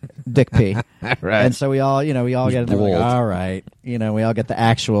 Dick P. Right. And so we all get in there. Like, all right, we all get the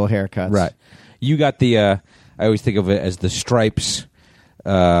actual haircuts. Right. You got the. I always think of it as the stripes,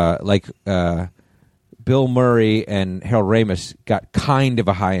 like Bill Murray and Harold Ramis got kind of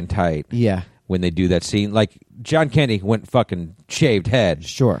a high and tight. Yeah. When they do that scene, like John Candy went fucking shaved head.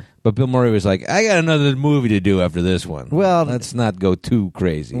 Sure. But Bill Murray was like, I got another movie to do after this one. Well, let's not go too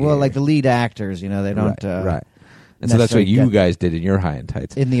crazy. Well, like the lead actors, they don't. Right. And so that's what you guys did in your high and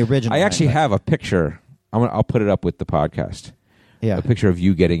tights. In the original. I actually have a picture. I'll put it up with the podcast. Yeah. A picture of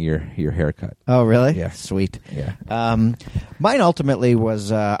you getting your haircut. Oh, really? Yeah. Sweet. Yeah. Mine ultimately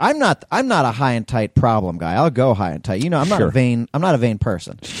was I'm not a high and tight problem guy. I'll go high and tight. I'm not a vain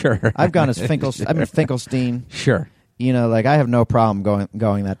person. Sure. I've gone as Finkelstein. Sure. Like I have no problem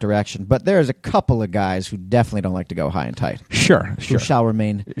going that direction. But there's a couple of guys who definitely don't like to go high and tight. Sure. Who shall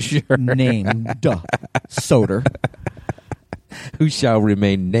remain named Soder. Who shall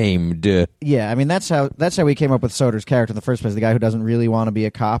remain named. Yeah, I mean that's how we came up with Soder's character in the first place. The guy who doesn't really want to be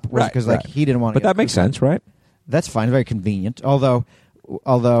a cop, because he didn't want to. But that makes sense, right? That's fine, very convenient. Although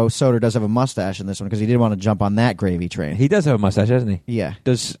Soder does have a mustache in this one because he didn't want to jump on that gravy train. He does have a mustache, doesn't he? Yeah.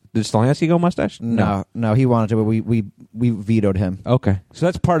 Did Stolansky go mustache? No, he wanted to, but we vetoed him. Okay, so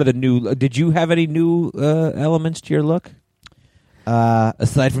that's part of the new. Did you have any new elements to your look?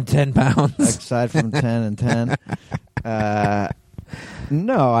 Aside from 10 pounds, aside from 10 and 10.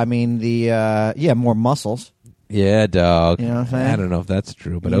 No, I mean more muscles. Yeah, dog. You know what I'm saying? I don't know if that's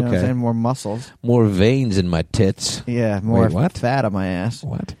true, but you know okay. What I'm saying? More muscles. More veins in my tits. Yeah, more what? fat on my ass.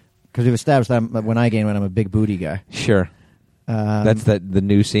 What? Because we've established that when I gain weight, I'm a big booty guy. Sure. That's the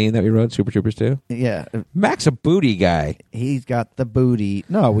new scene that we wrote, Super Troopers 2? Yeah. Mac's a booty guy. He's got the booty.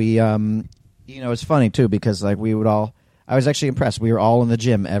 No, we, it's funny, too, because, like, I was actually impressed. We were all in the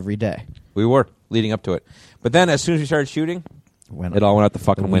gym every day. We were, leading up to it. But then, as soon as we started shooting, it all went out the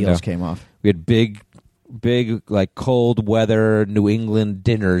fucking window. The wheels came off. We had big, like, cold weather New England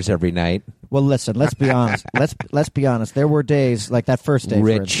dinners every night. Well, listen, let's be honest. Let's be honest. There were days, like that first day, for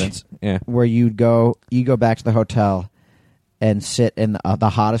instance, where you go back to the hotel and sit in the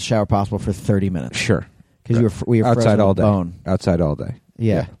hottest shower possible for 30 minutes. Sure. Because we were outside all day. Bone. Outside all day.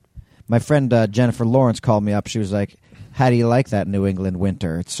 Yeah. My friend Jennifer Lawrence called me up. She was like, how do you like that New England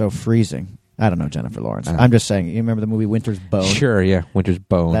winter? It's so freezing. I don't know Jennifer Lawrence. I'm just saying. You remember the movie Winter's Bone? Sure, yeah. Winter's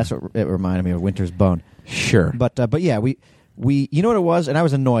Bone. That's what it reminded me of, Winter's Bone. Sure. But yeah, we you know what it was? And I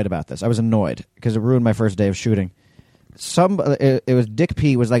was annoyed about this. I was annoyed because it ruined my first day of shooting. It was Dick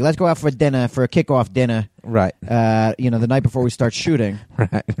P was like, let's go out for dinner, for a kickoff dinner. Right. The night before we start shooting.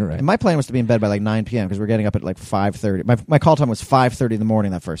 Right. And my plan was to be in bed by like 9 p.m. because we're getting up at like 5:30. My call time was 5:30 in the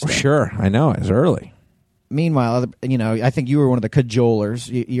morning that first day. Sure, I know. It was early. Meanwhile, I think you were one of the cajolers.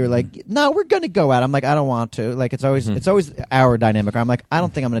 You're like, no, we're going to go out. I'm like, I don't want to. Like, it's always our dynamic. I'm like, I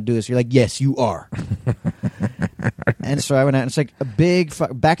don't think I'm going to do this. You're like, yes, you are. And so I went out, and it's like a big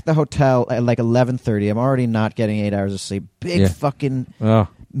back at the hotel at like 11:30. I'm already not getting 8 hours of sleep. Big fucking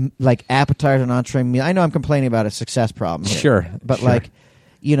like appetizer and entree meal. I know I'm complaining about a success problem here. Sure, but like,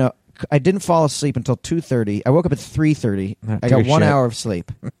 I didn't fall asleep until 2:30. I woke up at 3:30. I got 1 hour of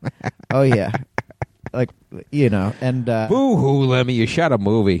sleep. Oh yeah. Like, and boo-hoo, Lemmy, you shot a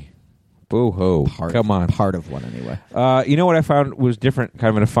movie. Boo-hoo. Come on. Part of one, anyway. You know what I found was different, kind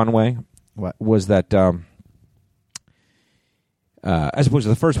of in a fun way? What? Was that, as opposed to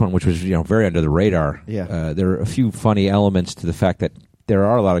the first one, which was, very under the radar, there are a few funny elements to the fact that there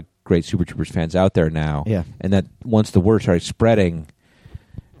are a lot of great Super Troopers fans out there now. Yeah. And that once the word started spreading,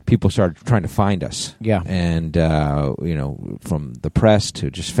 people started trying to find us. Yeah. And, from the press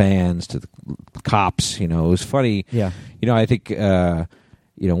to just fans to the cops, it was funny. Yeah. I think, we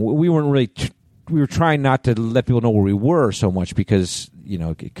weren't really, we were trying not to let people know where we were so much because,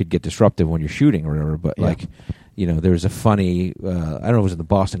 it could get disruptive when you're shooting or whatever. But there was a funny, I don't know if it was in the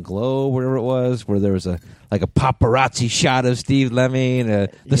Boston Globe, whatever it was, where there was a paparazzi shot of Steve Lemmy, and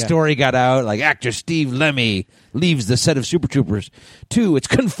the story got out, like actor Steve Lemmy leaves the set of Super Troopers 2. It's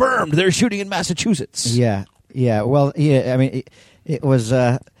confirmed they're shooting in Massachusetts. Yeah. Yeah. Well, yeah. I mean, it was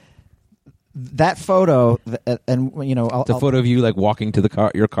that photo, and The photo of you like walking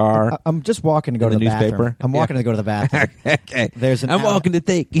to your car. I'm just walking to go to the newspaper. bathroom. I'm walking to go to the bathroom. Okay. I'm walking to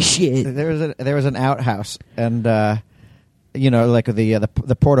take a shit. There was an outhouse, and like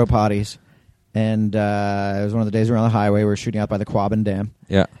the porta potties, and it was one of the days we were on the highway. We were shooting out by the Quabbin Dam.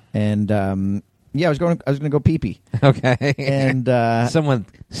 Yeah. And I was going to go pee-pee. Okay. And someone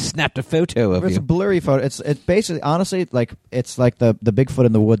snapped a photo of it's you. a blurry photo. It's basically, honestly, like it's like the Bigfoot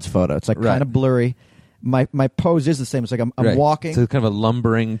in the woods photo. It's like kind of blurry. My pose is the same. It's like I'm right. walking. So kind of a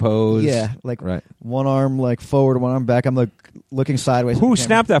lumbering pose. Yeah, like one arm like forward, one arm back. I'm like looking sideways. Who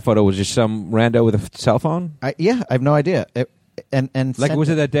snapped that photo? Was it some rando with a cell phone? I have no idea. And like was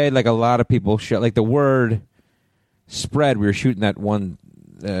it that day? Like a lot of people like the word spread. We were shooting that one.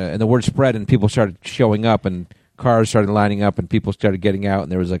 And the word spread, and people started showing up, and cars started lining up, and people started getting out,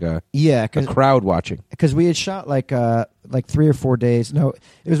 and there was like a crowd watching. Because we had shot like 3 or 4 days. No,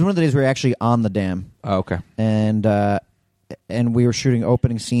 it was one of the days we were actually on the dam. Oh, okay. And we were shooting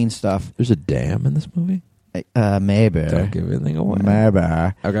opening scene stuff. There's a dam in this movie? Maybe. Don't give anything away. Maybe.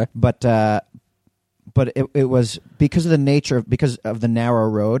 Okay. But it was because of the nature because of the narrow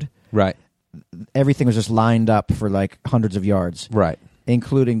road. Right. Everything was just lined up for like hundreds of yards. Right.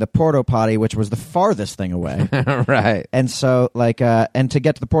 Including the porta potty, which was the farthest thing away. Right. And so, and to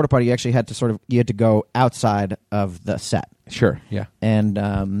get to the porta potty, you actually had to go outside of the set. Sure. Yeah. And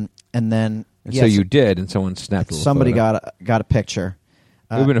then so you did, and someone snapped a little somebody photo. got a picture.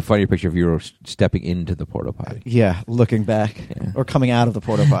 It would have been a funnier picture if you were stepping into the porta potty. Yeah, looking back or coming out of the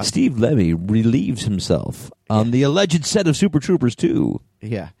porta potty. Steve Levy relieves himself on the alleged set of Super Troopers 2.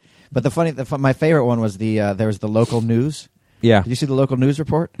 Yeah, but my favorite one was there was the local news. Yeah. Did you see the local news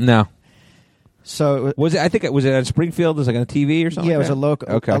report? No. So was it? I think it was on Springfield. It was like on TV or something. Yeah, like it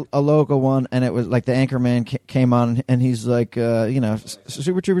was that? a local one, and it was like the anchorman came on, and he's like,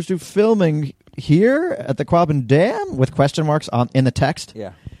 Super Troopers 2 filming here at the Quabbin Dam with question marks in the text.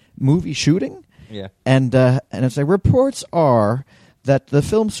 Yeah. Movie shooting. Yeah. And it's like reports are that the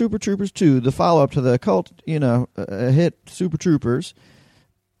film Super Troopers 2, the follow up to the cult, hit Super Troopers,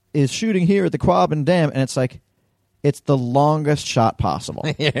 is shooting here at the Quabbin Dam, and it's like. It's the longest shot possible.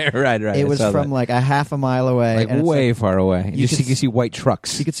 Yeah, right. It was from like a half a mile away. Like way far away. You can see white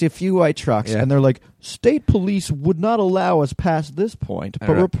trucks. You could see a few white trucks, and they're like, state police would not allow us past this point,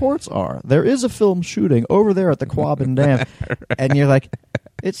 but reports are. There is a film shooting over there at the Quabbin Dam. And you're like,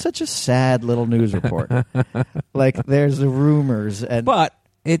 it's such a sad little news report. Like, there's the rumors. But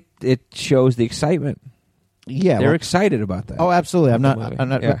it shows the excitement. Yeah, they're excited about that. Oh, absolutely. I'm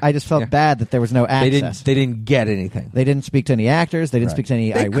not. Yeah. I just felt bad that there was no access. They didn't get anything. They didn't speak to any actors. They didn't speak to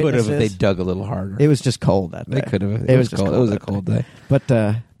any eyewitnesses. They could have if they dug a little harder. It was just cold that day. They could have. It was cold. It was a cold day. But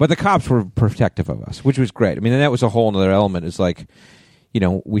the cops were protective of us, which was great. I mean, and that was a whole other element. It's like,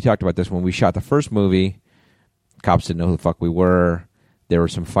 we talked about this when we shot the first movie. Cops didn't know who the fuck we were. There were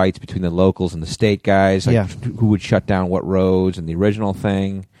some fights between the locals and the state guys, who would shut down what roads and the original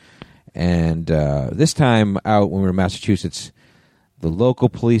thing. And this time out when we were in Massachusetts, the local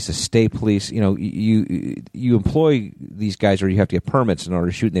police, the state police, you employ these guys or you have to get permits in order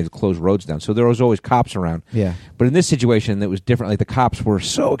to shoot, and they have to close roads down. So there was always cops around. Yeah. But in this situation, it was different. Like the cops were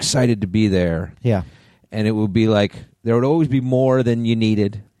so excited to be there. Yeah. And it would be like there would always be more than you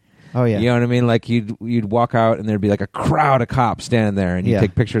needed. Oh yeah. You know what I mean? Like you'd walk out and there'd be like a crowd of cops standing there, and you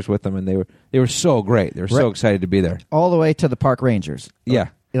take pictures with them, and they were so great. They were so excited to be there. All the way to the park rangers. Yeah.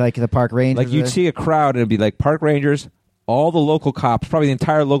 Like the park rangers. Like you'd see a crowd and it'd be like park rangers, all the local cops, probably the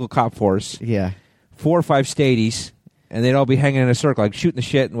entire local cop force. Yeah. 4 or 5 stadies, and they'd all be hanging in a circle, like shooting the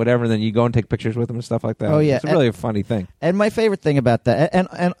shit and whatever, and then you go and take pictures with them and stuff like that. Oh yeah. It's really a funny thing. And my favorite thing about that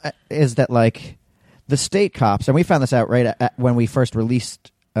and is that like the state cops, and we found this out right when we first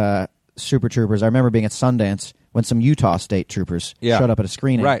released Super Troopers. I remember being at Sundance when some Utah state troopers showed up at a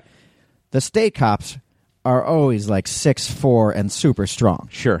screening. Right. The state cops are always like 6'4" and super strong.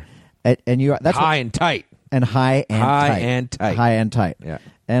 Sure. And that's high and tight. And high and tight. Yeah.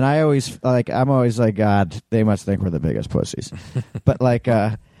 And I'm always like, God, they must think we're the biggest pussies. But like,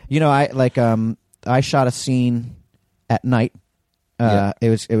 I shot a scene at night.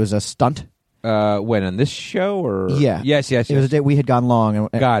 It was a stunt. When on this show or yes. It was a day we had gone long.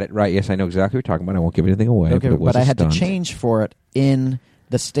 And, got it right. Yes, I know exactly what you're talking about. I won't give anything away. Okay, but I had to change for it in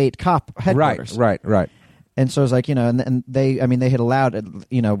the state cop headquarters. Right. And so it was like, and they had allowed,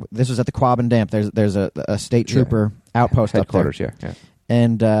 this was at the Quabbin Dam. There's a state trooper outpost headquarters, up there.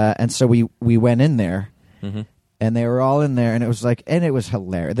 Yeah. And so we went in there, and they were all in there, and it was like, and it was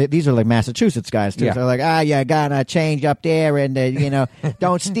hilarious. These are like Massachusetts guys too. Yeah. So they're like, you're gonna change up there, and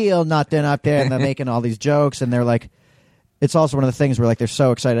don't steal nothing up there, and they're making all these jokes, and they're like, it's also one of the things where like they're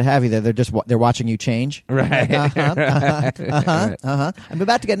so excited to have you there. They're watching you change. Right. I'm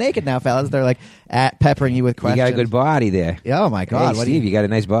about to get naked now, fellas. They're like peppering you with questions. You got a good body there. Oh my God! Hey, Steve, you got a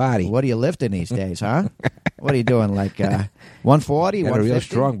nice body. What are you lifting these days, huh? What are you doing? Like 140, You got a 150? real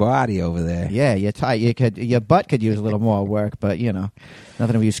strong body over there. Yeah, you're tight. Your butt could use a little more work, but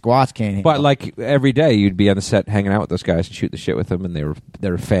nothing of you squats can't handle. But like every day, you'd be on the set hanging out with those guys and shoot the shit with them, and they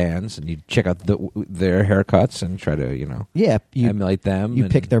were fans, and you'd check out their haircuts and try to emulate them. You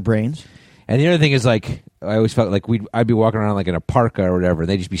pick their brains. And the other thing is, like, I always felt like I'd be walking around like in a parka or whatever, and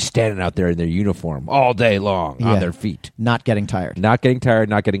they'd just be standing out there in their uniform all day long on their feet, not getting tired, not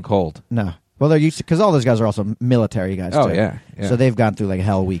getting cold. No. Well, they're used to, because all those guys are also military guys. Oh too. yeah. So they've gone through like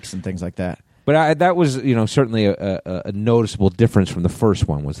hell weeks and things like that. But that was certainly a noticeable difference from the first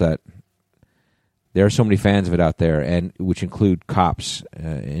one, was that there are so many fans of it out there, and which include cops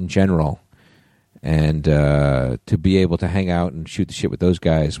in general. And to be able to hang out and shoot the shit with those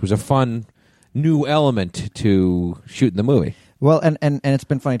guys was a fun new element to shooting the movie. Well, and it's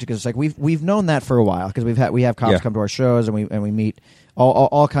been funny too, because it's like we've known that for a while, because we have cops come to our shows, and we meet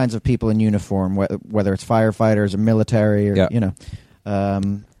all kinds of people in uniform, whether it's firefighters or military or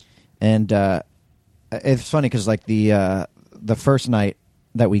and it's funny because like the first night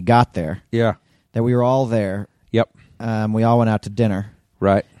that we got there, that we were all there. Yep. We all went out to dinner.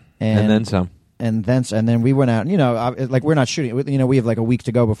 Right. And then some. And then we went out. Like we're not shooting. We have like a week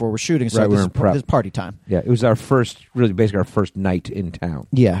to go before we're shooting. So we're in prep. This is party time. Yeah, it was our first, really basically our first night in town.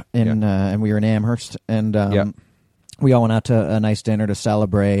 Yeah, and we were in Amherst, and we all went out to a nice dinner to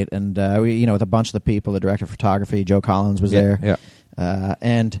celebrate, and we with a bunch of the people. The director of photography, Joe Collins, was there. Yeah.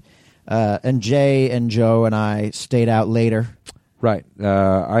 And Jay and Joe and I stayed out later. Right.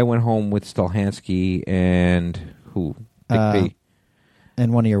 I went home with Stolhansky and who? Dick B.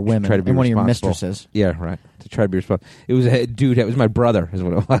 And one of your women, and one of your mistresses. Yeah, right. To try to be responsible. It was a dude. It was my brother, is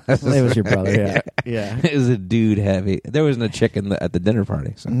what it was. It was your brother. Yeah, yeah. It was a dude heavy. There wasn't a chick at the dinner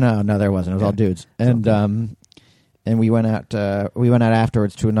party. So. No, there wasn't. It was all dudes. And we went out. We went out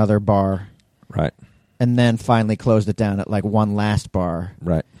afterwards to another bar. Right. And then finally closed it down at like one last bar.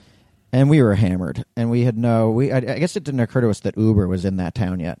 Right. And we were hammered, and we had I guess it didn't occur to us that Uber was in that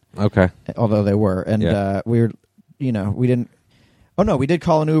town yet. Okay. Although they were, and we were, we didn't. Oh no, we did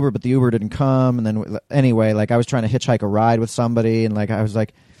call an Uber, but the Uber didn't come. And then anyway, like I was trying to hitchhike a ride with somebody, and like I was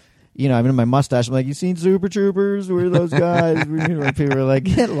like, I'm in my mustache. I'm like, you seen Super Troopers? Where are those guys? People were like,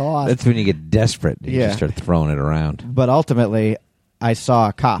 get lost. That's when you get desperate. You just start throwing it around. But ultimately, I saw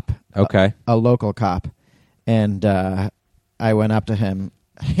a cop. Okay. A local cop, and I went up to him,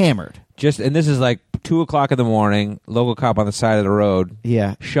 hammered. And this is like 2:00 in the morning. Local cop on the side of the road.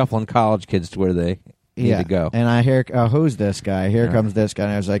 Yeah. Shuffling college kids to where they need to go. And I hear, who's this guy? Here comes this guy.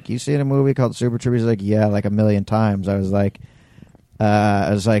 And I was like, you seen a movie called Super Troopers? He's like, yeah, like 1,000,000 times. I was like,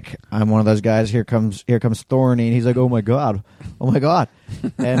 I'm one of those guys. Here comes Thorny. And he's like, oh my God.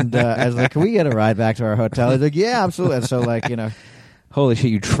 And I was like, can we get a ride back to our hotel? He's like, yeah, absolutely. And so like, holy shit,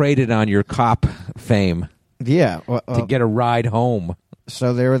 you traded on your cop fame. Yeah. To get a ride home.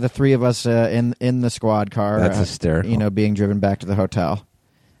 So there were the three of us in the squad car. That's hysterical. Being driven back to the hotel.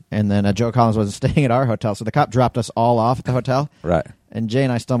 And then Joe Collins wasn't staying at our hotel, so the cop dropped us all off at the hotel. Right. And Jay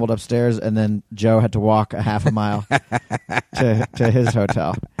and I stumbled upstairs, and then Joe had to walk a half a mile to his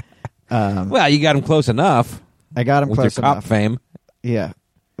hotel. Well, you got him close enough. I got him with close your cop enough. fame. Yeah.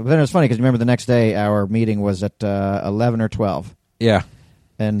 But then it was funny, because remember the next day our meeting was at 11 or 12. Yeah.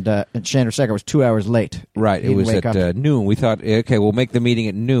 And Chandra Sekhar was 2 hours late. Right. It was at noon. We thought, okay, we'll make the meeting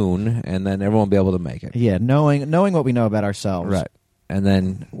at noon, and then everyone will be able to make it. Yeah, knowing what we know about ourselves. Right. And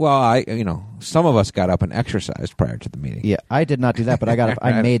then, some of us got up and exercised prior to the meeting. Yeah, I did not do that, but I got up.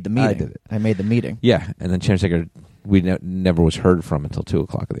 I made the meeting. I did it. I made the meeting. Yeah, and then Chandrasekhar, we never was heard from until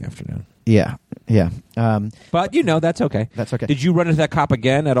 2:00 in the afternoon. Yeah, yeah. But, that's okay. That's okay. Did you run into that cop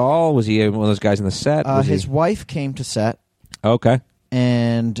again at all? Was he one of those guys in the set? His wife came to set. Okay.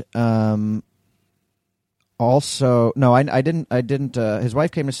 And also, no, I didn't. His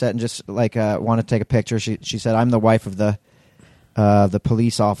wife came to set and just wanted to take a picture. She said, "I'm the wife of the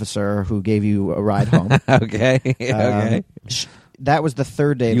police officer who gave you a ride home." Okay. Okay. That was the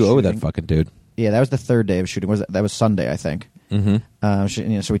third day of shooting. You owe shooting. that fucking dude. Yeah, that was the third day of shooting. That was Sunday, I think.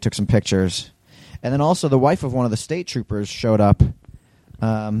 Mm-hmm. So we took some pictures. And then also the wife of one of the state troopers showed up.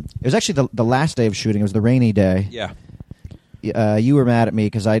 It was actually the last day of shooting. It was the rainy day. Yeah. You were mad at me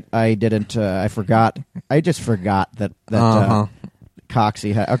because I didn't. I forgot. I just forgot that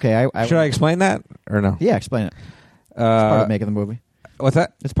Coxie had. Okay, should I explain that or no? Yeah, explain it. It's part of making the movie. What's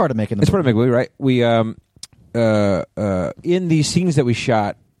that? It's part of making the movie. It's part of making the movie, right? We in these scenes that we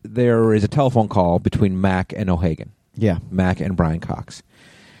shot, there is a telephone call between Mac and O'Hagan. Yeah. Mac and Brian Cox.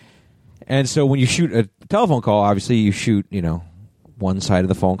 And so when you shoot a telephone call, obviously you shoot, one side of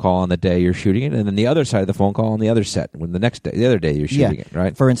the phone call on the day you're shooting it, and then the other side of the phone call on the other set when the other day you're shooting it,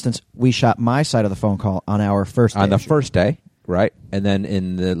 right? For instance, we shot my side of the phone call on our first day. On the first day, right? And then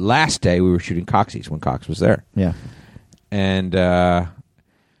in the last day, we were shooting Coxie's when Cox was there. Yeah. And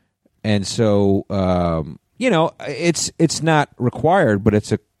so it's not required, but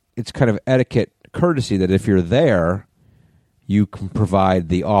it's kind of etiquette, courtesy that if you're there, you can provide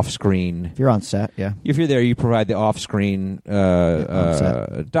the off-screen. If you're on set, yeah. If you're there, you provide the off-screen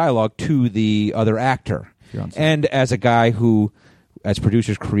dialogue to the other actor. If you're on set. And as a guy who, as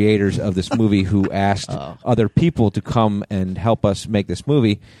producers, creators of this movie, who asked other people to come and help us make this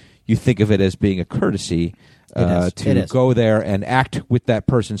movie, you think of it as being a courtesy to go there and act with that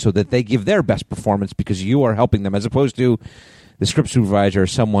person so that they give their best performance because you are helping them, as opposed to the script supervisor or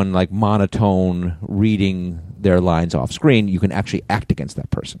someone like monotone reading their lines off screen. You can actually act against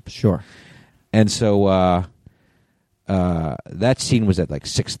that person. Sure. And so that scene was at like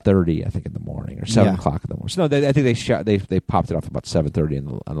 6:30, I think, in the morning, or 7 o'clock in the morning. So no, I think they popped it off about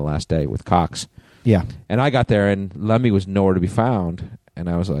 7:30 on the last day with Cox. Yeah. And I got there and Lemmy was nowhere to be found, and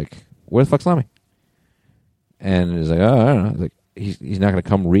I was like, "Where the fuck's Lemmy?" And he was like, "Oh, I don't know." I was like, he's not going to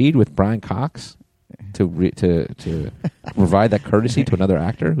come read with Brian Cox to provide that courtesy to another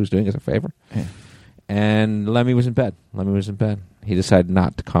actor who's doing us a favor. Yeah. And Lemmy was in bed. He decided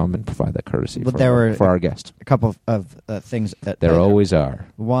not to come and provide that courtesy for our guest. A couple of things that there always are.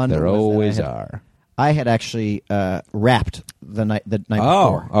 One, there always are. I had actually wrapped the night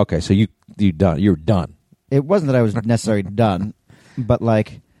before. Oh, okay. So you're done. It wasn't that I was necessarily done, but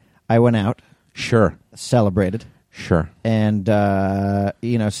like I went out. Sure. Celebrated. Sure. And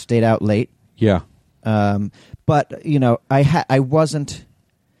stayed out late. Yeah. But I wasn't.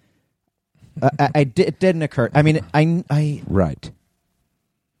 It didn't occur. I mean, I right.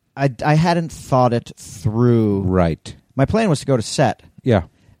 I hadn't thought it through. Right. My plan was to go to set. Yeah.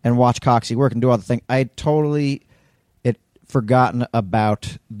 And watch Coxie work and do all the thing. I had totally forgotten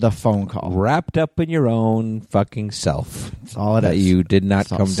about the phone call. Wrapped up in your own fucking self. That's all it is. That you did not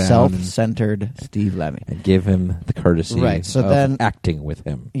come down. Self-centered Steve Lemmy. And give him the courtesy of acting with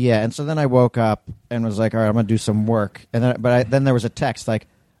him. Yeah, and so then I woke up and was like, all right, I'm going to do some work. And then there was a text like,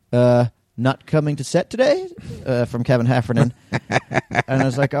 not coming to set today? From Kevin Heffernan. And I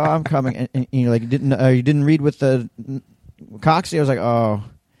was like, oh, I'm coming. And you're like, you didn't read with the Coxie? I was like, oh.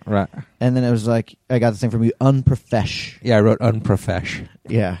 Right. And then it was like, I got the thing from you, unprofesh. Yeah, I wrote unprofesh.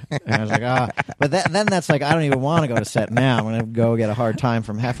 Yeah. And I was like, But then that's like, I don't even want to go to set now. I'm going to go get a hard time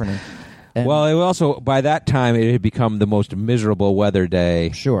from Heffernan. And well, it also, by that time, it had become the most miserable weather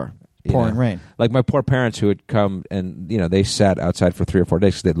day. Sure. Pouring rain. Like my poor parents who had come and, they sat outside for 3 or 4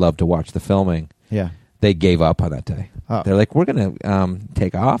 days because they'd love to watch the filming. Yeah. They gave up on that day. Oh. They're like, we're going to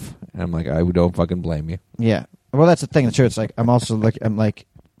take off. And I'm like, I don't fucking blame you. Yeah. Well, that's the thing. It's true. It's like, I'm like,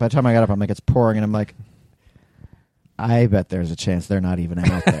 by the time I got up, I'm like, it's pouring, and I'm like, I bet there's a chance they're not even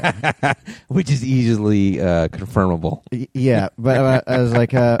out there. Which is easily confirmable. Yeah, but I was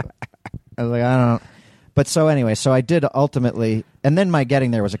like, I don't know. But so anyway, so I did ultimately, and then my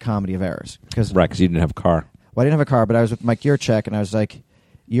getting there was a comedy of errors. Right, because you didn't have a car. Well, I didn't have a car, but I was with Mike Yurchek, and I was like,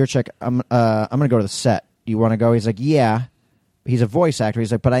 Yurchek, I'm going to go to the set. You want to go? He's like, yeah. He's a voice actor.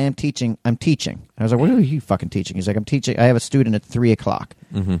 He's like, but I am teaching. I'm teaching. And I was like, what are you fucking teaching? He's like, I'm teaching. I have a student at 3:00.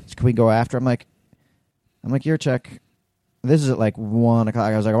 Mm-hmm. So can we go after? I'm like, Yurchek, this is at like 1:00.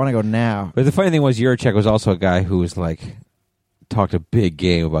 I was like, I want to go now. But the funny thing was, Yurchek was also a guy who was like, talked a big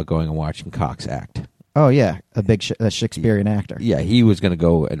game about going and watching Cox act. Oh, yeah. A big Shakespearean actor. Yeah, he was going to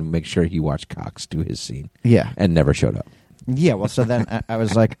go and make sure he watched Cox do his scene. Yeah. And never showed up. Yeah, well, so then I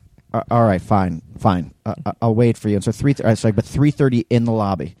was like, all right, fine. I'll wait for you. And so 3:30 in the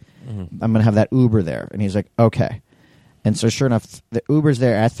lobby. Mm-hmm. I'm going to have that Uber there. And he's like, okay. And so sure enough, the Uber's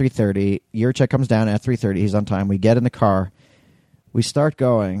there at 3:30. Yurchek comes down at 3:30. He's on time. We get in the car. We start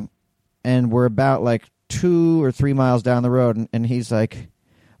going, and we're about like 2 or 3 miles down the road. And he's like,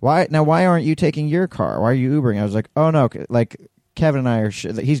 why aren't you taking your car? Why are you Ubering? I was like, oh, no. Like, Kevin and I are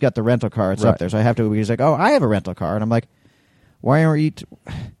he's got the rental car. It's up there. So I have to Uber. He's like, oh, I have a rental car. And I'm like, why aren't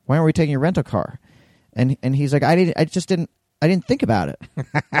we taking your rental car? And he's like, I didn't think about it.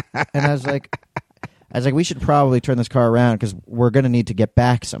 And I was like, we should probably turn this car around because we're going to need to get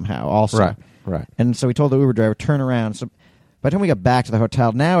back somehow also. Right. And so we told the Uber driver, turn around. So by the time we got back to the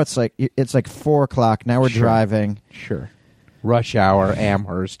hotel, now it's like 4:00. Now we're driving. Sure. Rush hour,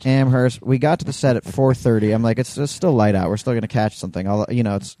 Amherst. We got to the set at 4:30. I'm like, it's still light out. We're still going to catch something.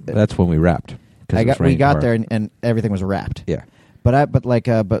 That's when we wrapped. We got there and everything was wrapped. Yeah. But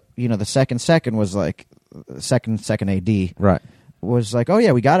the second was like second AD, Right. was like, oh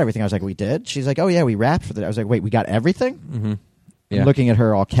yeah, we got everything. I was like, we did? She's like, oh yeah, we wrapped for that. I was like, wait, we got everything? Mm-hmm. I'm looking at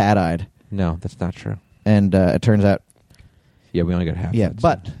her all cat-eyed. No, that's not true. And it turns out... Yeah, we only got half. Yeah, that,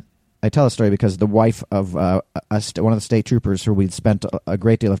 but so. I tell a story because the wife of one of the state troopers who we'd spent a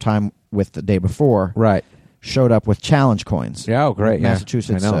great deal of time with the day before Right. showed up with challenge coins. Yeah, oh, great.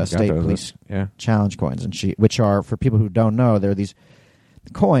 Massachusetts I know. State Got those. Police Yeah. challenge coins, and which are, for people who don't know, they're these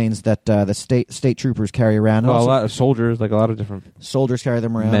coins that the state troopers carry around. Well, a Also, lot of soldiers, like a lot of different soldiers carry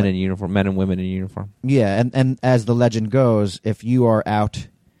them around. men in uniform, men and women in uniform. Yeah, and as the legend goes, if you are out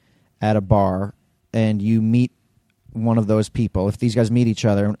at a bar and you meet one of those people, if these guys meet each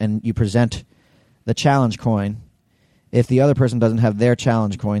other and you present the challenge coin, if the other person doesn't have their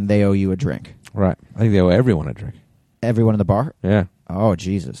challenge coin, they owe you a drink. Right. I think they owe everyone a drink. Everyone in the bar? Yeah. Oh,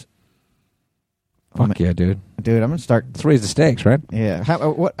 Jesus. Fuck yeah, dude. Dude, I'm going to start... Let's raise the stakes, right? Yeah.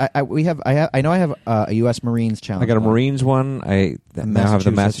 I know I have a U.S. Marines challenge. I got a coin. Marines one. I now have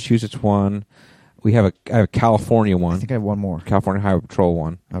the Massachusetts one. I have a California one. I think I have one more. California Highway Patrol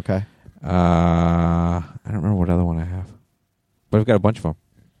one. Okay. I don't remember what other one I have, but I've got a bunch of them.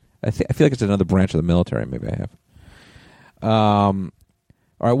 I feel like it's another branch of the military. Maybe I have. All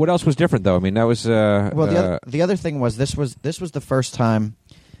right. What else was different though? I mean, that was the other thing was this was the first time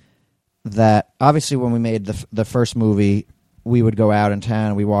that, obviously, when we made the first movie, we would go out in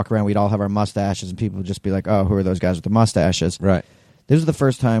town, we walk around, we'd all have our mustaches, and people would just be like, "Oh, who are those guys with the mustaches?" Right. This is the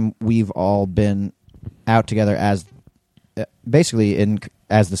first time we've all been out together as basically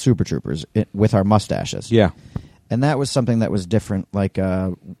as the Super Troopers with our mustaches. Yeah. And that was something that was different. Like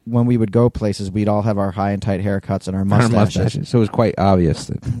when we would go places, we'd all have our high and tight haircuts and our mustaches. So it was quite obvious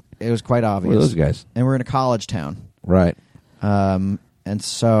that It was quite obvious. who are those guys? And we're in a college town. Right. And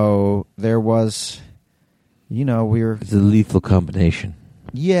so there was, we were... It's a lethal combination.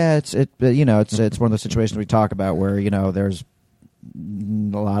 Yeah, it's one of those situations we talk about where, there's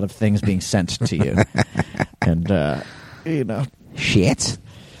a lot of things being sent to you. And, Shit.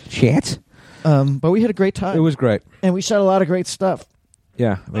 But we had a great time. It was great. And we shot a lot of great stuff.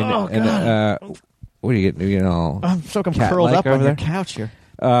 Yeah. I mean, what are you getting all? I'm curled cat-like up on over your there? couch here.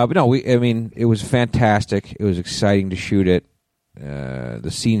 But no, it was fantastic. It was exciting to shoot it. The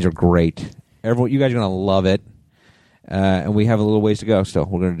scenes are great. You guys are going to love it. And we have a little ways to go still.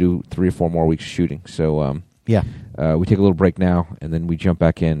 We're going to do 3 or 4 more weeks of shooting. So, yeah. We take a little break now, and then we jump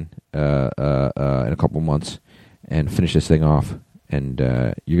back in a couple of months and finish this thing off. And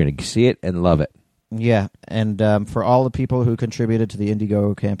you're going to see it and love it. Yeah, and for all the people who contributed to the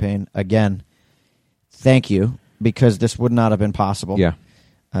Indiegogo campaign, again, thank you, because this would not have been possible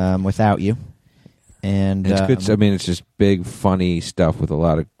without you. And it's good. I mean, it's just big, funny stuff with a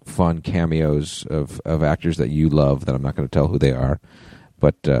lot of fun cameos of actors that you love that I'm not going to tell who they are.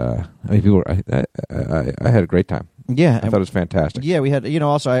 But, I mean, I had a great time. Yeah. I thought it was fantastic. Yeah, we had,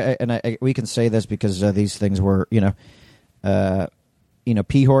 also, we can say this because these things were,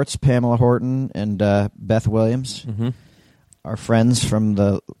 P. Hortz, Pamela Horton, and Beth Williams, are friends from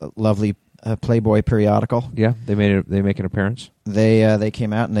the lovely Playboy periodical. Yeah, they make an appearance. They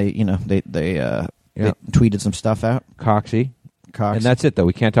came out and they tweeted some stuff out. Coxie. Cox. And that's it, though.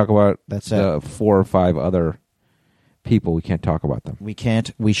 We can't talk about the 4 or 5 other people. We can't talk about them. We can't.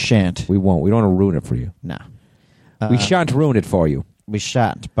 We shan't. We won't. We don't want to ruin it for you. No. We shan't ruin it for you. We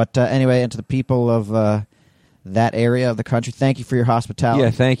shan't. But anyway, and to the people of that area of the country, thank you for your hospitality.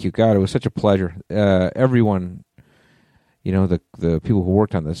 Yeah, thank you. God, it was such a pleasure. Everyone, the people who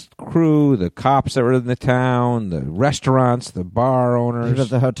worked on this crew, the cops that were in the town, the restaurants, the bar owners. People at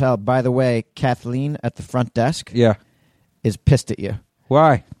the hotel. By the way, Kathleen at the front desk is pissed at you.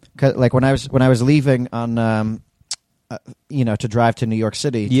 Why? 'Cause, like, when I was leaving on... to drive to New York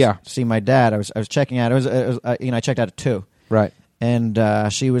City to see my dad, I was checking out. I checked out at 2. Right.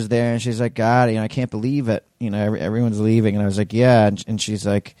 And she was there, and she's like, God, I can't believe it. Everyone's leaving. And I was like, yeah. And she's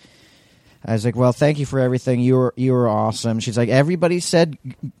like, I was like, well, thank you for everything. You were awesome. She's like, everybody said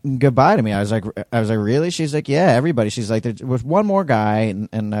goodbye to me. I was like, really? She's like, yeah, everybody. She's like, there was one more guy.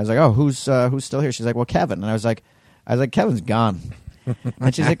 And I was like, oh, who's still here? She's like, well, Kevin. And I was like, Kevin's gone.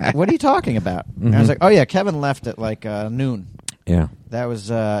 And she's like, what are you talking about? And I was like, oh, yeah, Kevin left at like noon. Yeah. That was,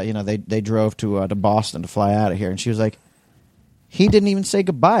 they drove to Boston to fly out of here. And she was like, he didn't even say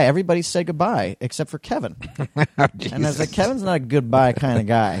goodbye. Everybody said goodbye except for Kevin. And I was like, Kevin's not a goodbye kind of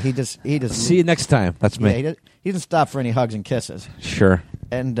guy. He just see you next time. That's me. Yeah, he didn't stop for any hugs and kisses. Sure.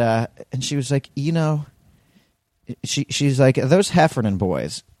 And she was like, she's like, those Heffernan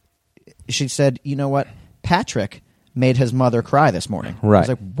boys. She said, you know what? Patrick made his mother cry this morning. Right. I was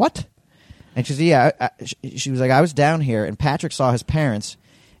like, what? And she said, yeah. She was like, I was down here, and Patrick saw his parents,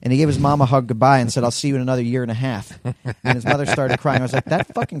 And he gave his mom a hug goodbye and said, "I'll see you in another year and a half." And his mother started crying. I was like,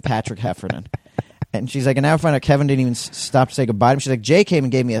 "That fucking Patrick Heffernan." And she's like, and now I find out Kevin didn't even stop to say goodbye to him. She's like, Jay came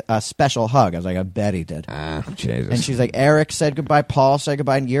and gave me a special hug. I was like, I bet he did. Jesus. And she's like, Eric said goodbye, Paul said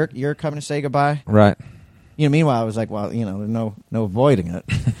goodbye, and you're coming to say goodbye? Right. Meanwhile, I was like, well, there's no avoiding it.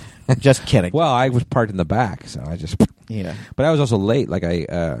 Just kidding. Well, I was parked in the back, so I just... Yeah. But I was also late, like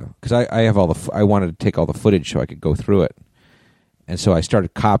because I have all the... I wanted to take all the footage so I could go through it. And so I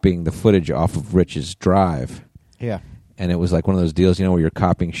started copying the footage off of Rich's drive. Yeah. And it was like one of those deals, where you're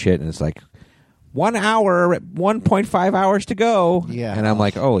copying shit, and it's like, 1 hour, 1.5 hours to go. Yeah. And I'm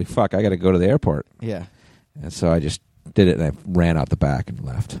like, holy fuck, I got to go to the airport. Yeah. And so I just did it, and I ran out the back and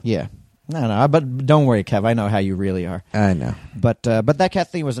left. Yeah. No, but don't worry, Kev. I know how you really are. I know. But that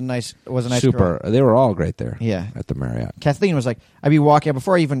Kathleen was a nice super girl. They were all great there. Yeah. At the Marriott. Kathleen was like, I'd be walking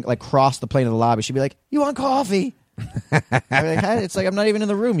before I even like crossed the plane to the lobby. She'd be like, "You want coffee?" I'd be like, "Hey," it's like I'm not even in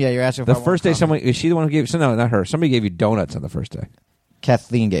the room yet. You're asking. The if I first want day, someone is she the one who gave? So no, not her. Somebody gave you donuts on the first day.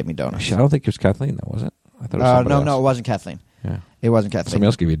 Kathleen gave me donuts. I don't think it was Kathleen, though, was it? I thought it was somebody else. No, it wasn't Kathleen. Yeah. It wasn't Kathleen. Somebody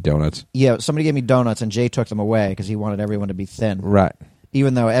else gave you donuts. Yeah, somebody gave me donuts, and Jay took them away because he wanted everyone to be thin. Right.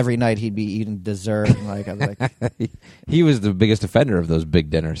 Even though every night he'd be eating dessert, and I was like, he was the biggest offender of those big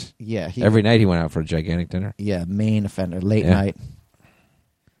dinners. Yeah, every night he went out for a gigantic dinner. Yeah, main offender, late night.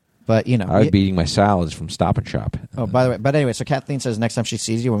 But I would be eating my salads from Stop and Shop. Oh, by the way, but anyway, so Kathleen says next time she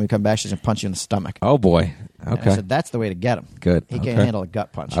sees you, when we come back, she's gonna punch you in the stomach. Oh boy, okay. And I said that's the way to get him. Good. He can't handle a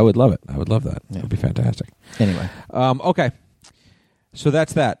gut punch. I would love it. I would love that. It'd be fantastic. Anyway, okay. So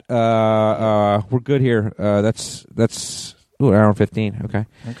that's that. We're good here. That's an hour and 15. Okay.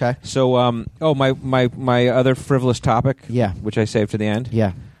 Okay. So my other frivolous topic. Yeah. Which I saved to the end.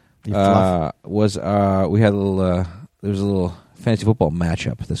 Yeah. Was we had a little there was a little fantasy football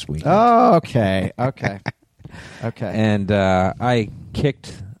matchup this week. Oh, okay. And I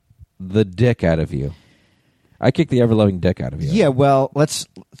kicked the dick out of you. I kicked the ever-loving dick out of you. Yeah, well, it's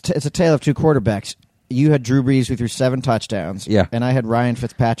a tale of two quarterbacks. You had Drew Brees who threw 7 touchdowns. Yeah. And I had Ryan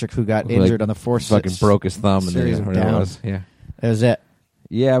Fitzpatrick who got injured on the fourth fucking broke his thumb and series of downs. Yeah. That was it.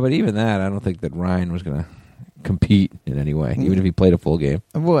 Yeah, but even that, I don't think that Ryan was going to compete in any way, even if he played a full game.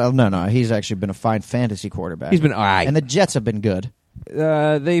 Well, no. He's actually been a fine fantasy quarterback. He's been all right. And the Jets have been good. They've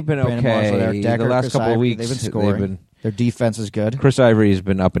been Brandon okay. Marshall, Eric Decker, the last Chris couple Ivory, of weeks, they've been scoring. Their defense is good. Chris Ivory has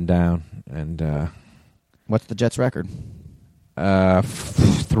been up and down. And what's the Jets' record?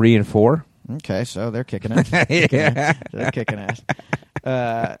 3-4. Okay, so they're kicking ass. They're kicking ass.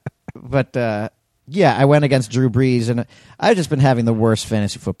 But I went against Drew Brees, and I've just been having the worst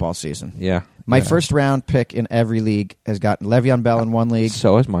fantasy football season. Yeah. My first round pick in every league has gotten Le'Veon Bell in one league.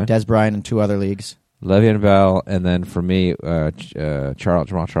 So is mine. Des Bryant in 2 other leagues. Le'Veon Bell, and then for me,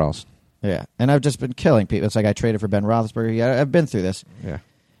 Jamal Charles. Yeah, and I've just been killing people. It's like I traded for Ben Roethlisberger. Yeah, I've been through this. Yeah.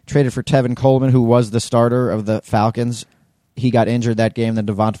 Traded for Tevin Coleman, who was the starter of the Falcons. He got injured that game. Then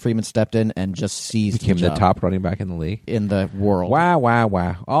Devonta Freeman stepped in and just seized Became the the top running back in the league. In the world.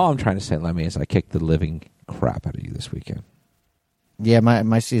 Wow. All I'm trying to say, Lemmy, is I kicked the living crap out of you this weekend. Yeah,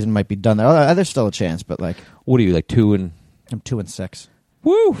 my season might be done there. Oh, there's still a chance, but like... What are you, like 2-? I'm 2-6.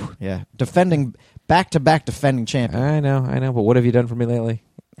 Woo! Yeah. Defending... Back-to-back defending champion. I know. But what have you done for me lately?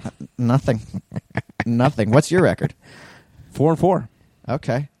 Nothing. Nothing. What's your record? 4-4.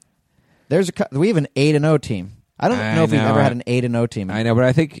 Okay. We have an 8-0 team. I don't know if we've ever had an 8-0 team. I know, but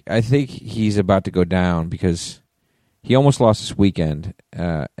I think he's about to go down because he almost lost this weekend,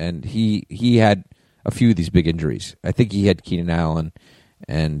 and he had a few of these big injuries. I think he had Keenan Allen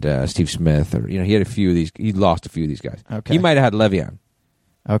and Steve Smith, or he had a few of these. He lost a few of these guys. Okay. He might have had Le'Veon.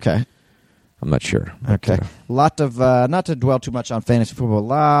 Okay. I'm not sure. Okay. Lot of not to dwell too much on fantasy football. A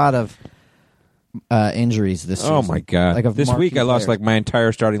lot of injuries this season. Oh my god! Like this week I lost players. like my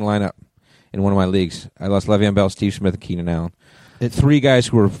entire starting lineup in one of my leagues. I lost Le'Veon Bell, Steve Smith, and Keenan Allen. 3 guys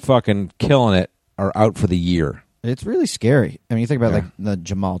who were fucking killing it are out for the year. It's really scary. I mean, you think about like the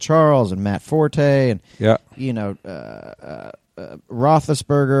Jamal Charles and Matt Forte, and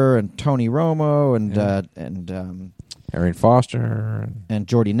Roethlisberger and Tony Romo and Arian Foster and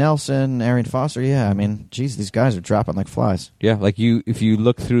Jordy Nelson, Arian Foster. Yeah, I mean, geez, these guys are dropping like flies. Yeah, like if you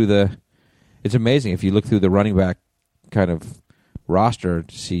look through it's amazing if you look through the running back kind of roster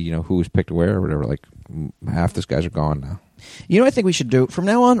to see who was picked where or whatever. Like half these guys are gone now. You know what I think we should do from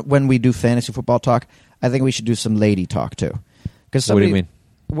now on when we do fantasy football talk? I think we should do some lady talk too. What do you mean?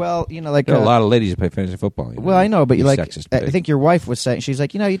 Well, like there are a lot of ladies who play fantasy football. Well, I know, but you like. Sexist I think your wife was saying she's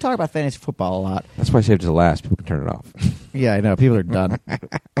like, you talk about fantasy football a lot. That's why I saved it to the last. People can turn it off. Yeah, I know. People are done.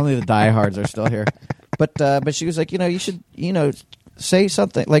 Only the diehards are still here. But she was like, you should say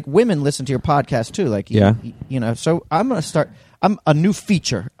something. Like women listen to your podcast too. Like so I'm gonna start. I'm a new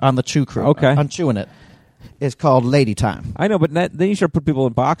feature on the Chew Crew. Okay. On Chewing It. It's called Lady Time. I know, but then you should put people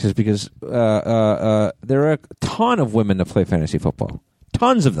in boxes because there are a ton of women that play fantasy football.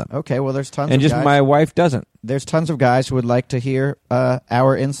 Tons of them. Okay, well, there's tons and of just guys. my wife doesn't. There's tons of guys who would like to hear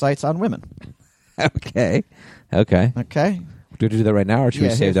our insights on women. Okay. Do we do that right now, or should we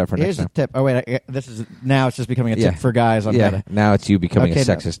save that for next time? Here's the tip. Oh, wait. Now it's just becoming a tip for guys on Meta. Now it's you becoming a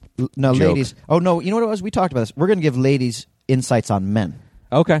sexist No, joke. ladies. Oh, no. You know what it was? We talked about this. We're going to give ladies insights on men.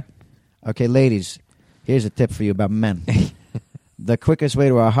 Okay. Okay, ladies. Here's a tip for you about men. The quickest way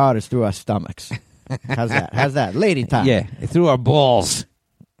to our heart is through our stomachs. How's that? Lady time. Yeah, through our balls.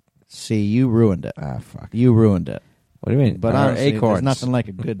 See, you ruined it. Ah, fuck. You ruined it. What do you mean? But our honestly, acorns. there's nothing like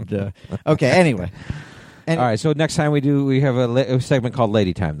a good... Okay, anyway. All right, so next time we have a segment called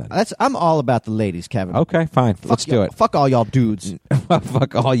Lady Time then. I'm all about the ladies, Kevin. Okay, fine. Let's do it. Fuck all y'all dudes.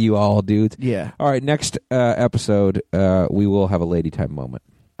 Fuck all you all dudes. Yeah. All right, next episode, we will have a Lady Time moment.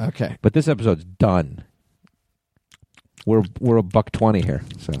 Okay. But this episode's done. We're $1:20 here,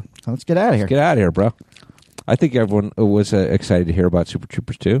 so let's get out of here. Get out of here, bro. I think everyone was excited to hear about Super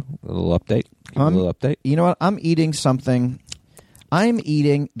Troopers 2. A little update. A little update. You know what? I'm eating something. I'm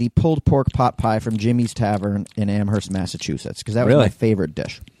eating the pulled pork pot pie from Jimmy's Tavern in Amherst, Massachusetts, because that was my favorite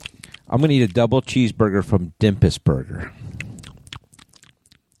dish. I'm going to eat a double cheeseburger from Dimpus Burger.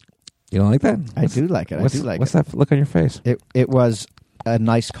 You don't like that? I do like it. What's that look on your face? It was a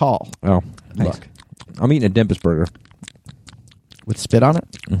nice call. Oh, nice. Look. I'm eating a Dimpus Burger. With spit on it?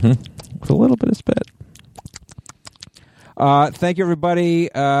 Mm-hmm. With a little bit of spit. Thank you, everybody.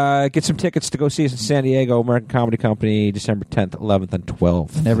 Get some tickets to go see us in San Diego, American Comedy Company, December 10th, 11th, and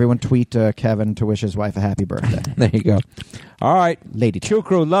 12th. And everyone tweet Kevin to wish his wife a happy birthday. There you go. All right. Lady time. Chew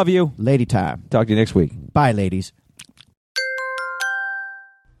Crew, love you. Lady time. Talk to you next week. Bye, ladies.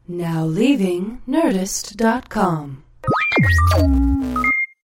 Now leaving Nerdist.com.